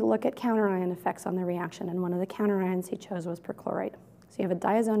he wanted to look at counterion effects on the reaction, and one of the counterions he chose was perchlorate. So you have a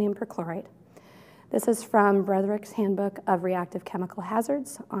diazonium perchlorate. This is from Bretherick's Handbook of Reactive Chemical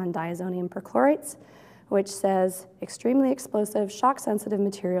Hazards on diazonium perchlorates, which says extremely explosive, shock-sensitive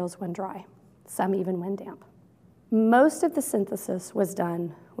materials when dry, some even when damp. Most of the synthesis was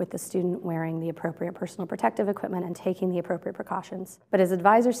done with the student wearing the appropriate personal protective equipment and taking the appropriate precautions. But his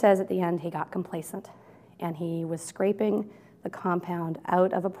advisor says at the end he got complacent, and he was scraping the compound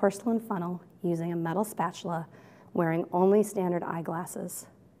out of a porcelain funnel using a metal spatula, wearing only standard eyeglasses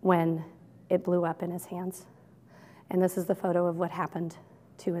when it blew up in his hands. And this is the photo of what happened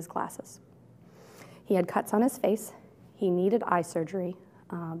to his glasses. He had cuts on his face. He needed eye surgery,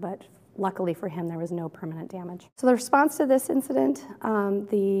 but luckily for him, there was no permanent damage. So the response to this incident,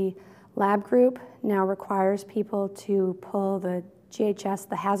 the lab group now requires people to pull the GHS,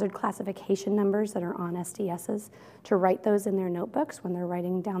 the hazard classification numbers that are on SDSs, to write those in their notebooks when they're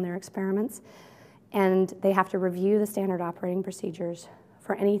writing down their experiments. And they have to review the standard operating procedures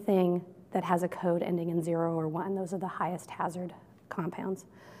for anything that has a code ending in 0 or 1. Those are the highest hazard compounds.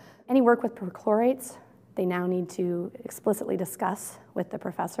 Any work with perchlorates, they now need to explicitly discuss with the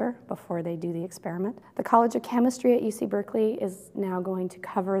professor before they do the experiment. The College of Chemistry at UC Berkeley is now going to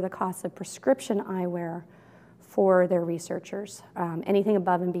cover the cost of prescription eyewear for their researchers, anything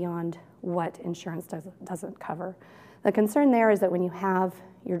above and beyond what insurance doesn't cover. The concern there is that when you have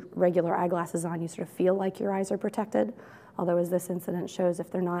your regular eyeglasses on, you sort of feel like your eyes are protected, although as this incident shows, if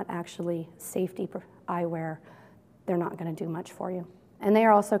they're not actually safety eyewear, they're not going to do much for you. And they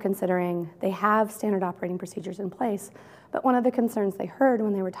are also considering, they have standard operating procedures in place, but one of the concerns they heard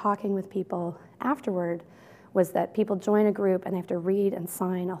when they were talking with people afterward was that people join a group and they have to read and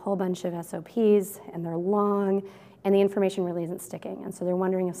sign a whole bunch of SOPs, and they're long, and the information really isn't sticking. And so they're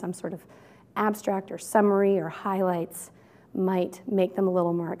wondering if some sort of abstract or summary or highlights might make them a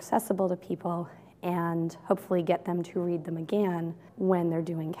little more accessible to people and hopefully get them to read them again when they're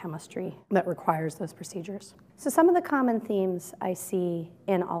doing chemistry that requires those procedures. So some of the common themes I see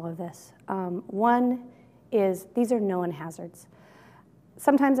in all of this. One is these are known hazards.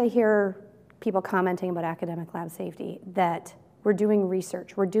 Sometimes I hear people commenting about academic lab safety that we're doing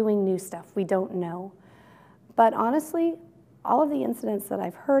research, we're doing new stuff, we don't know. But honestly, all of the incidents that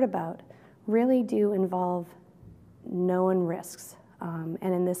I've heard about really do involve known risks. And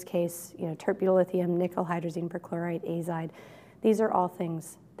in this case, terpbutylithium, nickel, hydrazine perchlorate, azide, these are all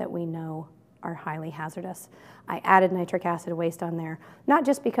things that we know are highly hazardous. I added nitric acid waste on there, not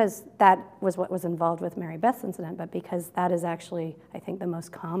just because that was what was involved with Mary Beth's incident, but because that is actually, I think, the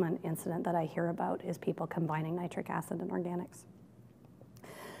most common incident that I hear about is people combining nitric acid and organics.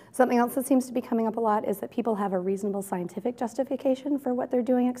 Something else that seems to be coming up a lot is that people have a reasonable scientific justification for what they're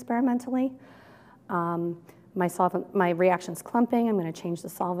doing experimentally. My reaction's clumping, I'm going to change the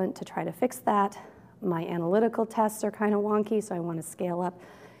solvent to try to fix that. My analytical tests are kind of wonky, so I want to scale up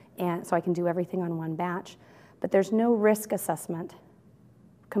and so I can do everything on one batch. But there's no risk assessment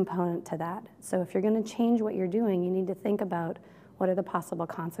component to that. So if you're going to change what you're doing, you need to think about what are the possible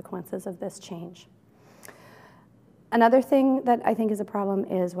consequences of this change. Another thing that I think is a problem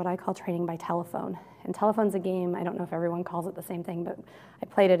is what I call training by telephone. And telephone's a game, I don't know if everyone calls it the same thing, but I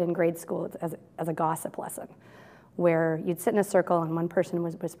played it in grade school as a gossip lesson, where you'd sit in a circle and one person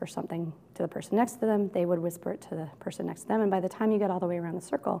would whisper something to the person next to them, they would whisper it to the person next to them, and by the time you get all the way around the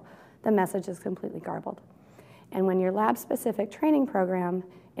circle, the message is completely garbled. And when your lab-specific training program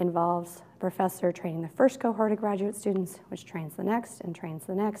involves a professor training the first cohort of graduate students, which trains the next,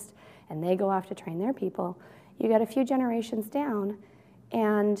 and they go off to train their people, you get a few generations down,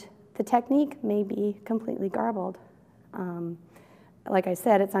 and the technique may be completely garbled. Like I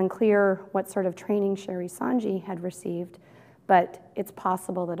said, it's unclear what sort of training Sheri Sangji had received, but it's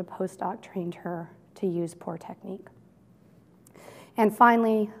possible that a postdoc trained her to use poor technique. And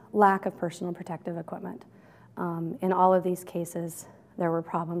finally, lack of personal protective equipment. In all of these cases, there were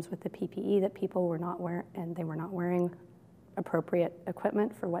problems with the PPE that people were not wearing, and they were not wearing appropriate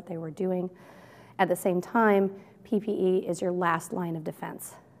equipment for what they were doing. At the same time, PPE is your last line of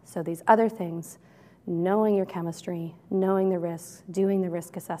defense. So these other things, knowing your chemistry, knowing the risks, doing the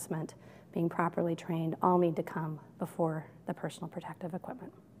risk assessment, being properly trained, all need to come before the personal protective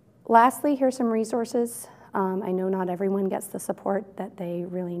equipment. Lastly, here's some resources. I know not everyone gets the support that they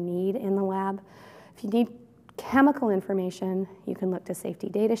really need in the lab. If you need chemical information, you can look to safety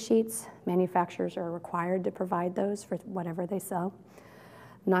data sheets. Manufacturers are required to provide those for whatever they sell.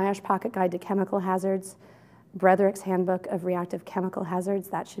 NIOSH Pocket Guide to Chemical Hazards, Bretherick's Handbook of Reactive Chemical Hazards,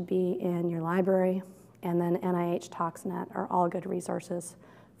 that should be in your library, and then NIH ToxNet are all good resources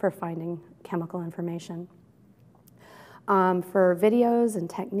for finding chemical information. For videos and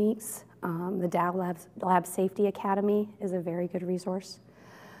techniques, the Dow Lab Safety Academy is a very good resource.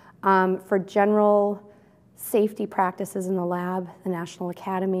 For general safety practices in the lab, the National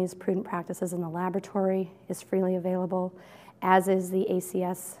Academy's Prudent Practices in the Laboratory is freely available, as is the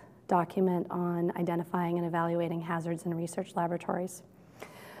ACS document on identifying and evaluating hazards in research laboratories.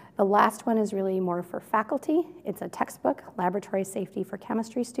 The last one is really more for faculty. It's a textbook, Laboratory Safety for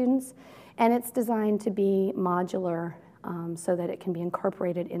Chemistry Students, and it's designed to be modular so that it can be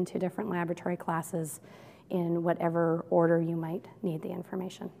incorporated into different laboratory classes in whatever order you might need the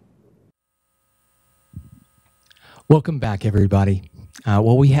information. Welcome back, everybody.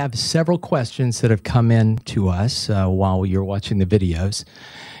 Well, we have several questions that have come in to us while you're watching the videos.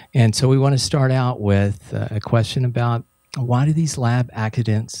 And so we want to start out with a question about why do these lab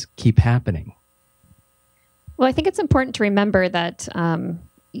accidents keep happening? Well, I think it's important to remember that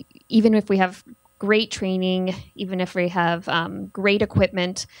even if we have great training, even if we have great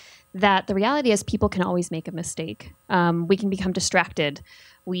equipment, that the reality is people can always make a mistake. We can become distracted.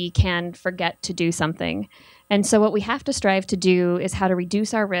 We can forget to do something. And so what we have to strive to do is how to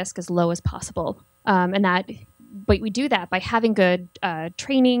reduce our risk as low as possible. But we do that by having good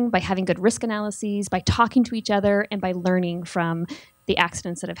training, by having good risk analyses, by talking to each other, and by learning from the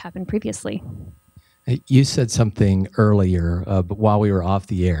accidents that have happened previously. You said something earlier while we were off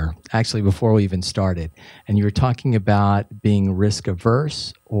the air, actually before we even started, and you were talking about being risk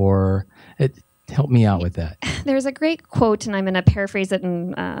averse, or help me out with that. There's a great quote, and I'm going to paraphrase it,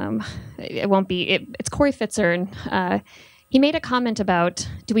 and it won't be, it's Corey Fitzer, and he made a comment about,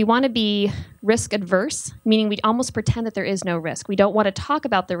 do we want to be risk adverse, meaning we almost pretend that there is no risk. We don't want to talk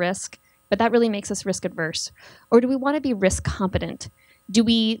about the risk, but that really makes us risk adverse. Or do we want to be risk competent? Do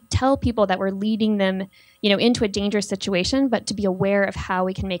we tell people that we're leading them, into a dangerous situation, but to be aware of how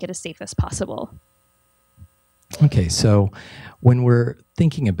we can make it as safe as possible? Okay, so when we're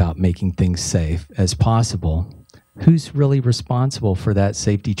thinking about making things safe as possible, who's really responsible for that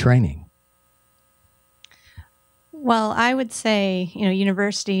safety training? Well, I would say,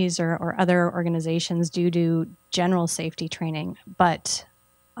 universities or other organizations do general safety training, but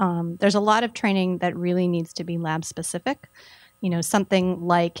there's a lot of training that really needs to be lab specific. Something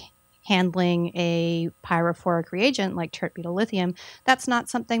like handling a pyrophoric reagent like tert-butyl lithium, that's not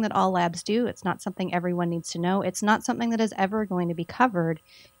something that all labs do. It's not something everyone needs to know. It's not something that is ever going to be covered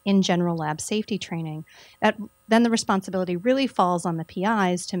in general lab safety training. Then the responsibility really falls on the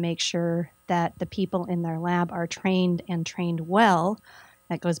PIs to make sure that the people in their lab are trained and trained well.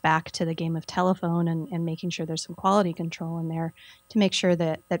 That goes back to the game of telephone and making sure there's some quality control in there to make sure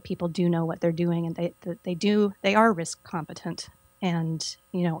that people do know what they're doing and they are risk competent and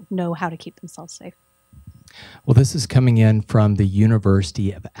know how to keep themselves safe. Well, this is coming in from the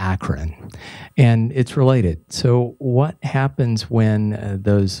University of Akron, and it's related. So what happens when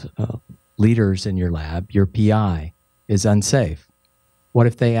those leaders in your lab, your PI, is unsafe? What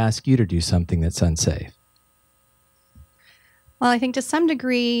if they ask you to do something that's unsafe? Well, I think to some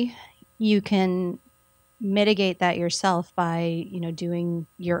degree you can mitigate that yourself by, doing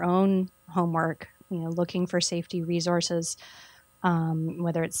your own homework, looking for safety resources,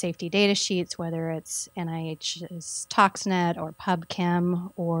 whether it's safety data sheets, whether it's NIH's ToxNet or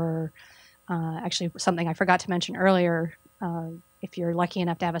PubChem, or actually something I forgot to mention earlier, if you're lucky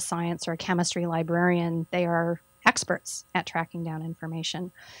enough to have a science or a chemistry librarian, they are experts at tracking down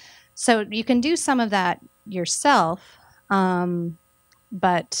information. So you can do some of that yourself.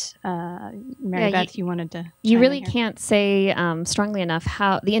 But Mary Beth, you wanted to. You really can't say strongly enough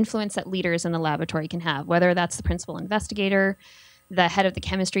how the influence that leaders in the laboratory can have, whether that's the principal investigator, the head of the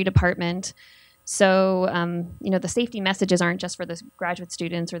chemistry department. So, the safety messages aren't just for the graduate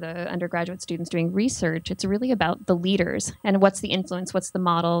students or the undergraduate students doing research. It's really about the leaders and what's the influence, what's the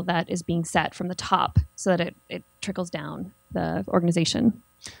model that is being set from the top so that it trickles down the organization.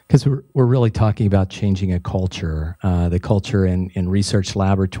 Because we're really talking about changing a culture, the culture in research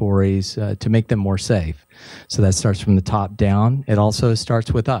laboratories to make them more safe. So that starts from the top down. It also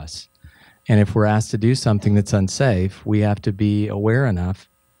starts with us. And if we're asked to do something that's unsafe, we have to be aware enough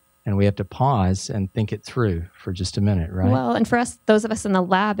and we have to pause and think it through for just a minute, right? Well, and for us, those of us in the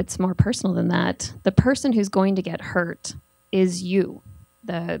lab, it's more personal than that. The person who's going to get hurt is you,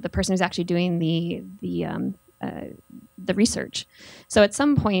 the person who's actually doing the research. So at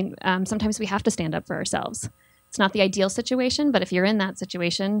some point, sometimes we have to stand up for ourselves. It's not the ideal situation, but if you're in that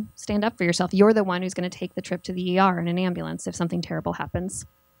situation, stand up for yourself. You're the one who's going to take the trip to the ER in an ambulance if something terrible happens.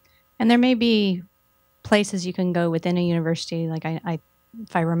 And there may be places you can go within a university. Like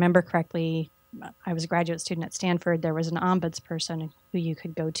if I remember correctly, I was a graduate student at Stanford. There was an ombudsperson who you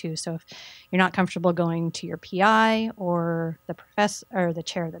could go to. So if you're not comfortable going to your PI or the professor or the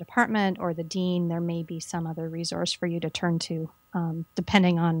chair of the department or the dean, there may be some other resource for you to turn to,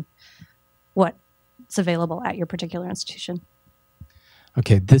 depending on what's available at your particular institution.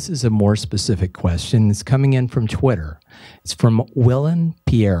 Okay, this is a more specific question. It's coming in from Twitter. It's from Willen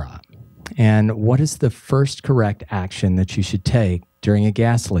Piera. And what is the first correct action that you should take during a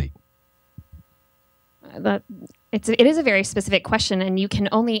gas leak? It is a very specific question, and you can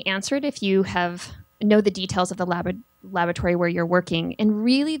only answer it if you know the details of the laboratory where you're working. And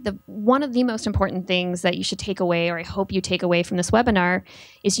really, one of the most important things that you should take away, or I hope you take away from this webinar,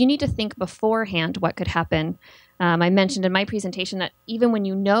 is you need to think beforehand what could happen. I mentioned in my presentation that even when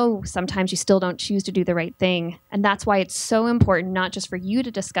you know, sometimes you still don't choose to do the right thing. And that's why it's so important, not just for you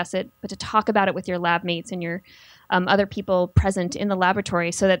to discuss it, but to talk about it with your lab mates and your other people present in the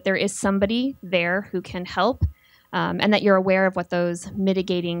laboratory so that there is somebody there who can help and that you're aware of what those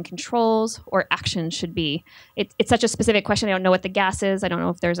mitigating controls or actions should be. It's such a specific question. I don't know what the gas is. I don't know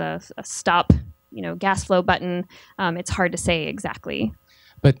if there's a stop, gas flow button. It's hard to say exactly.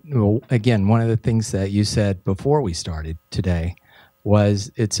 But again, one of the things that you said before we started today was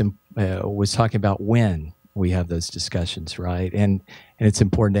was talking about when we have those discussions, right? And it's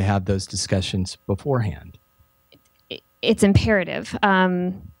important to have those discussions beforehand. It's imperative.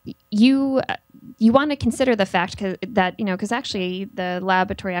 You want to consider the fact that because actually the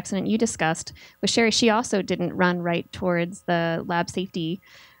laboratory accident you discussed with Sheri, she also didn't run right towards the lab safety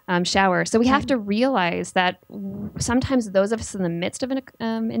shower. So we have to realize that sometimes those of us in the midst of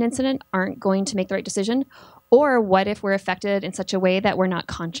an incident aren't going to make the right decision. Or what if we're affected in such a way that we're not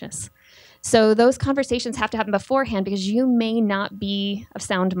conscious? So those conversations have to happen beforehand because you may not be of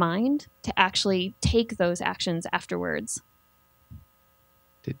sound mind to actually take those actions afterwards.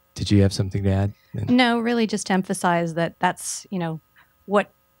 Did you have something to add? No, really just to emphasize that that's,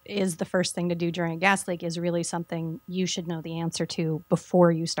 what is the first thing to do during a gas leak is really something you should know the answer to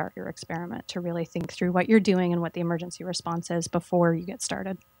before you start your experiment, to really think through what you're doing and what the emergency response is before you get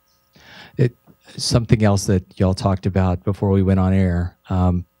started. Something else that y'all talked about before we went on air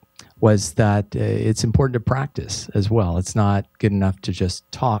was that it's important to practice as well. It's not good enough to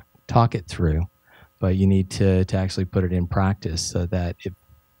just talk it through, but you need to actually put it in practice so that it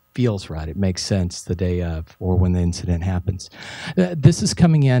feels right. It makes sense the day of or when the incident happens. This is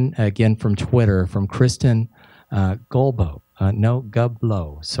coming in again from Twitter from Kristen Gublow.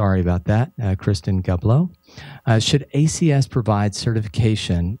 Sorry about that, Kristen Gublow. Should ACS provide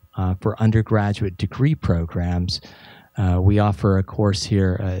certification for undergraduate degree programs? We offer a course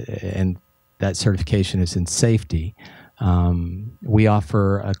here, and that certification is in safety. We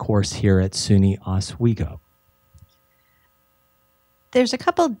offer a course here at SUNY Oswego. There's a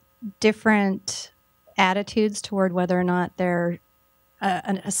couple different attitudes toward whether or not a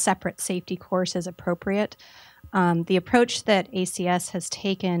separate safety course is appropriate. The approach that ACS has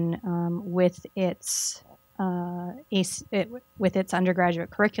taken with its with its undergraduate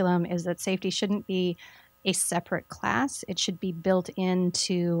curriculum is that safety shouldn't be a separate class. It should be built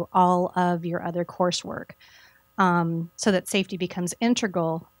into all of your other coursework, so that safety becomes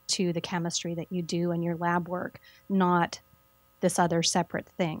integral to the chemistry that you do in your lab work, not this other separate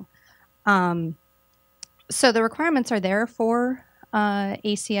thing. So the requirements are there for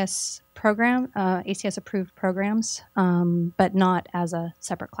ACS approved programs, but not as a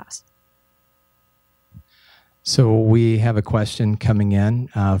separate class. So we have a question coming in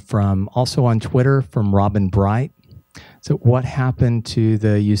from also on Twitter from Robin Bright. So what happened to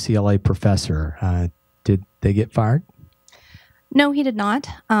the UCLA professor? Did they get fired? No, he did not.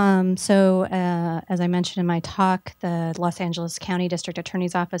 As I mentioned in my talk, the Los Angeles County District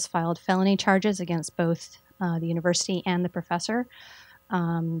Attorney's Office filed felony charges against both the university and the professor.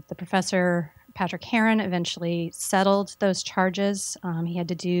 The professor, Patrick Heron, eventually settled those charges. He had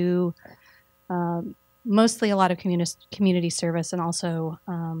to do mostly a lot of community service and also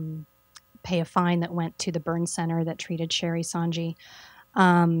pay a fine that went to the burn center that treated Sheri, Sangji.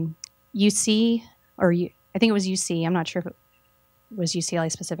 I think it was UC, I'm not sure if it was UCLA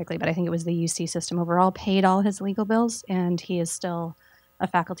specifically, but I think it was the UC system overall, paid all his legal bills, and he is still a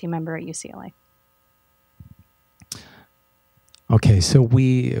faculty member at UCLA. Okay, so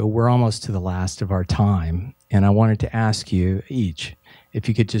we're almost to the last of our time, and I wanted to ask you each if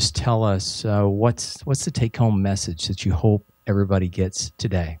you could just tell us what's the take-home message that you hope everybody gets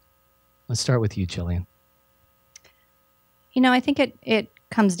today. Let's start with you, Jillian. You know, I think it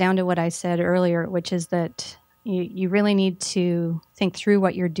comes down to what I said earlier, which is that you really need to think through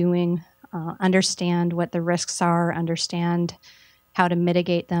what you're doing, understand what the risks are, understand how to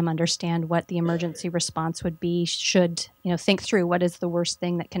mitigate them, understand what the emergency response would be, think through what is the worst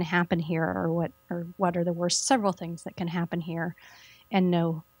thing that can happen here, or what are the worst several things that can happen here, and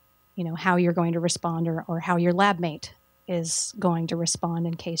know how you're going to respond, or how your lab mate is going to respond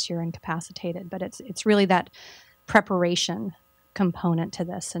in case you're incapacitated. But it's really that preparation component to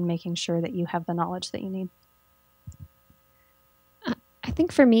this and making sure that you have the knowledge that you need. I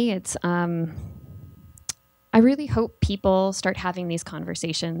think for me, it's I really hope people start having these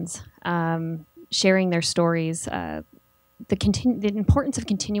conversations, sharing their stories. The importance of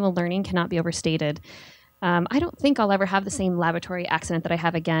continual learning cannot be overstated. I don't think I'll ever have the same laboratory accident that I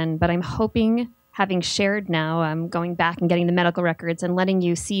have again, but I'm hoping, having shared now, I'm going back and getting the medical records and letting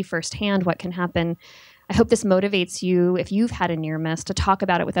you see firsthand what can happen. I hope this motivates you, if you've had a near miss, to talk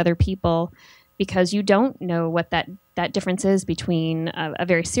about it with other people, because you don't know what that difference is between a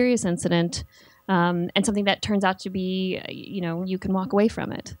very serious incident and something that turns out to be, you can walk away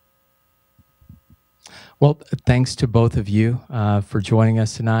from it. Well, thanks to both of you for joining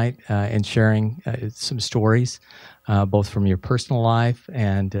us tonight and sharing some stories, both from your personal life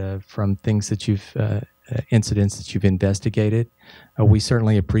and from things that incidents that you've investigated. We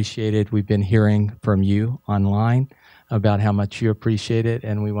certainly appreciate it. We've been hearing from you online about how much you appreciate it,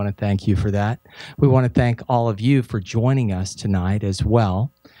 and we want to thank you for that. We want to thank all of you for joining us tonight as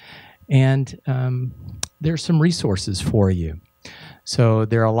well. And there's some resources for you. So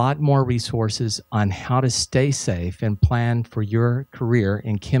there are a lot more resources on how to stay safe and plan for your career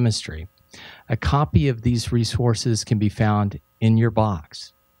in chemistry. A copy of these resources can be found in your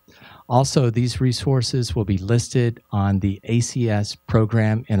box. Also, these resources will be listed on the ACS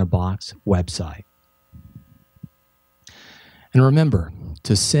Program in a Box website. And remember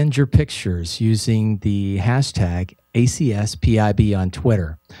to send your pictures using the hashtag ACSPIB on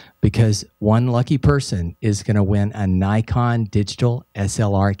Twitter, because one lucky person is going to win a Nikon digital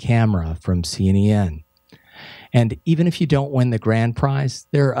SLR camera from CNN. And even if you don't win the grand prize,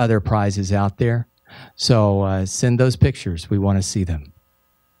 there are other prizes out there. So send those pictures. We want to see them.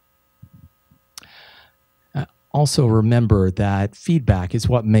 Also remember that feedback is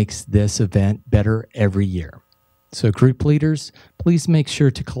what makes this event better every year. So group leaders, please make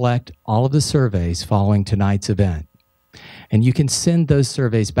sure to collect all of the surveys following tonight's event. And you can send those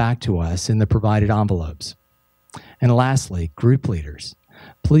surveys back to us in the provided envelopes. And lastly, group leaders,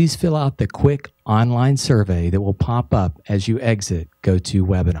 please fill out the quick online survey that will pop up as you exit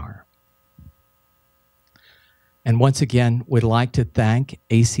GoToWebinar. And once again, we'd like to thank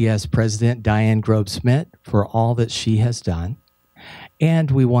ACS President Diane Grobe-Smith for all that she has done.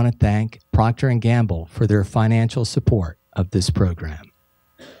 And we want to thank Procter & Gamble for their financial support of this program.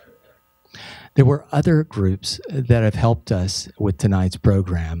 There were other groups that have helped us with tonight's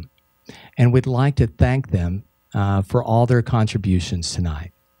program, and we'd like to thank them for all their contributions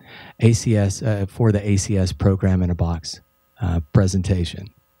tonight. For the ACS Program in a Box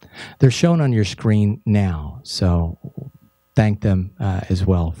presentation. They're shown on your screen now, so thank them as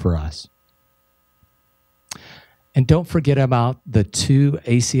well for us. And don't forget about the 2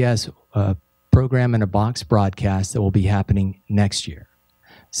 ACS Program in a Box broadcasts that will be happening next year.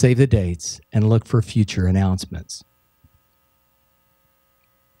 Save the dates and look for future announcements.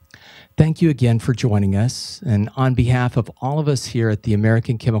 Thank you again for joining us. And on behalf of all of us here at the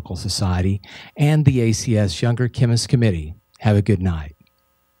American Chemical Society and the ACS Younger Chemists Committee, have a good night.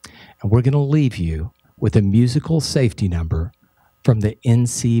 And we're going to leave you with a musical safety number from the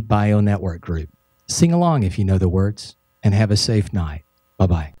NC Bio Network Group. Sing along if you know the words, and have a safe night.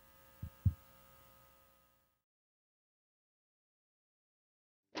 Bye-bye.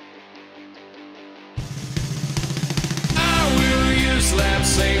 Lab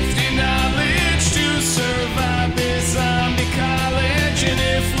safety knowledge to survive this zombie college. And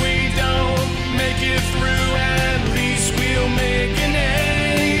if we don't make it through, at least we'll make an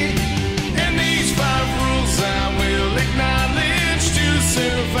A. And these 5 rules I will acknowledge to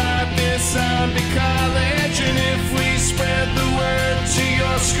survive this zombie college. And if we spread the word to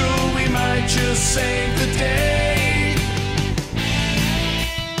your school, we might just save the day.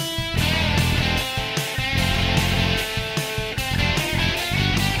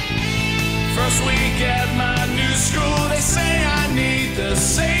 First week at my new school, they say I need the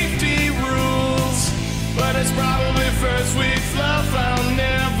safety rules. But it's probably first week fluff, I'll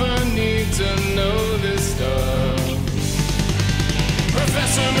never need to know this stuff.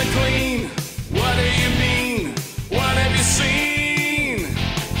 Professor McLean, what do you mean? What have you seen?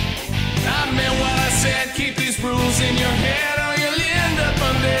 I meant what I said, keep these rules in your head or you'll end up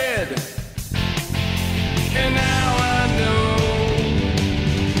undead. And now I know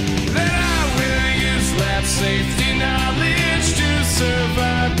safety knowledge to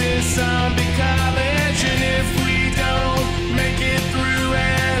survive this zombie college. And if we don't make it through,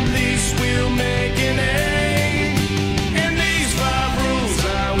 at least we'll make an A. And these 5 rules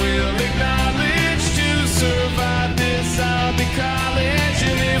I will acknowledge to survive this zombie college.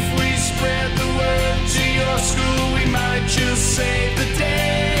 And if we spread the word to your school, we might just save the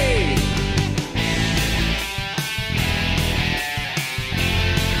day.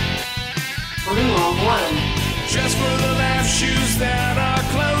 Rule 1. Just for the laugh, shoes that are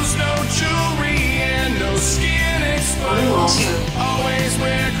closed, no jewelry and no skin exposed. Always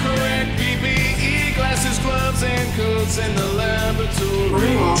wear correct PPE, glasses, gloves, and coats in the laboratory.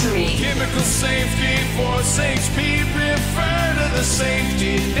 Rule 3. Chemical safety for safety, refer to the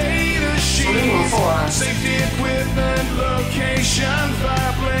safety data sheet. Rule 4. Safety equipment, location,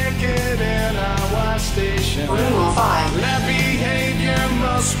 fire blanket, and our watch station. Rule 5. Lab behavior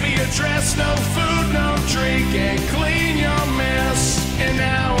must be addressed, no food, no drink, and clean.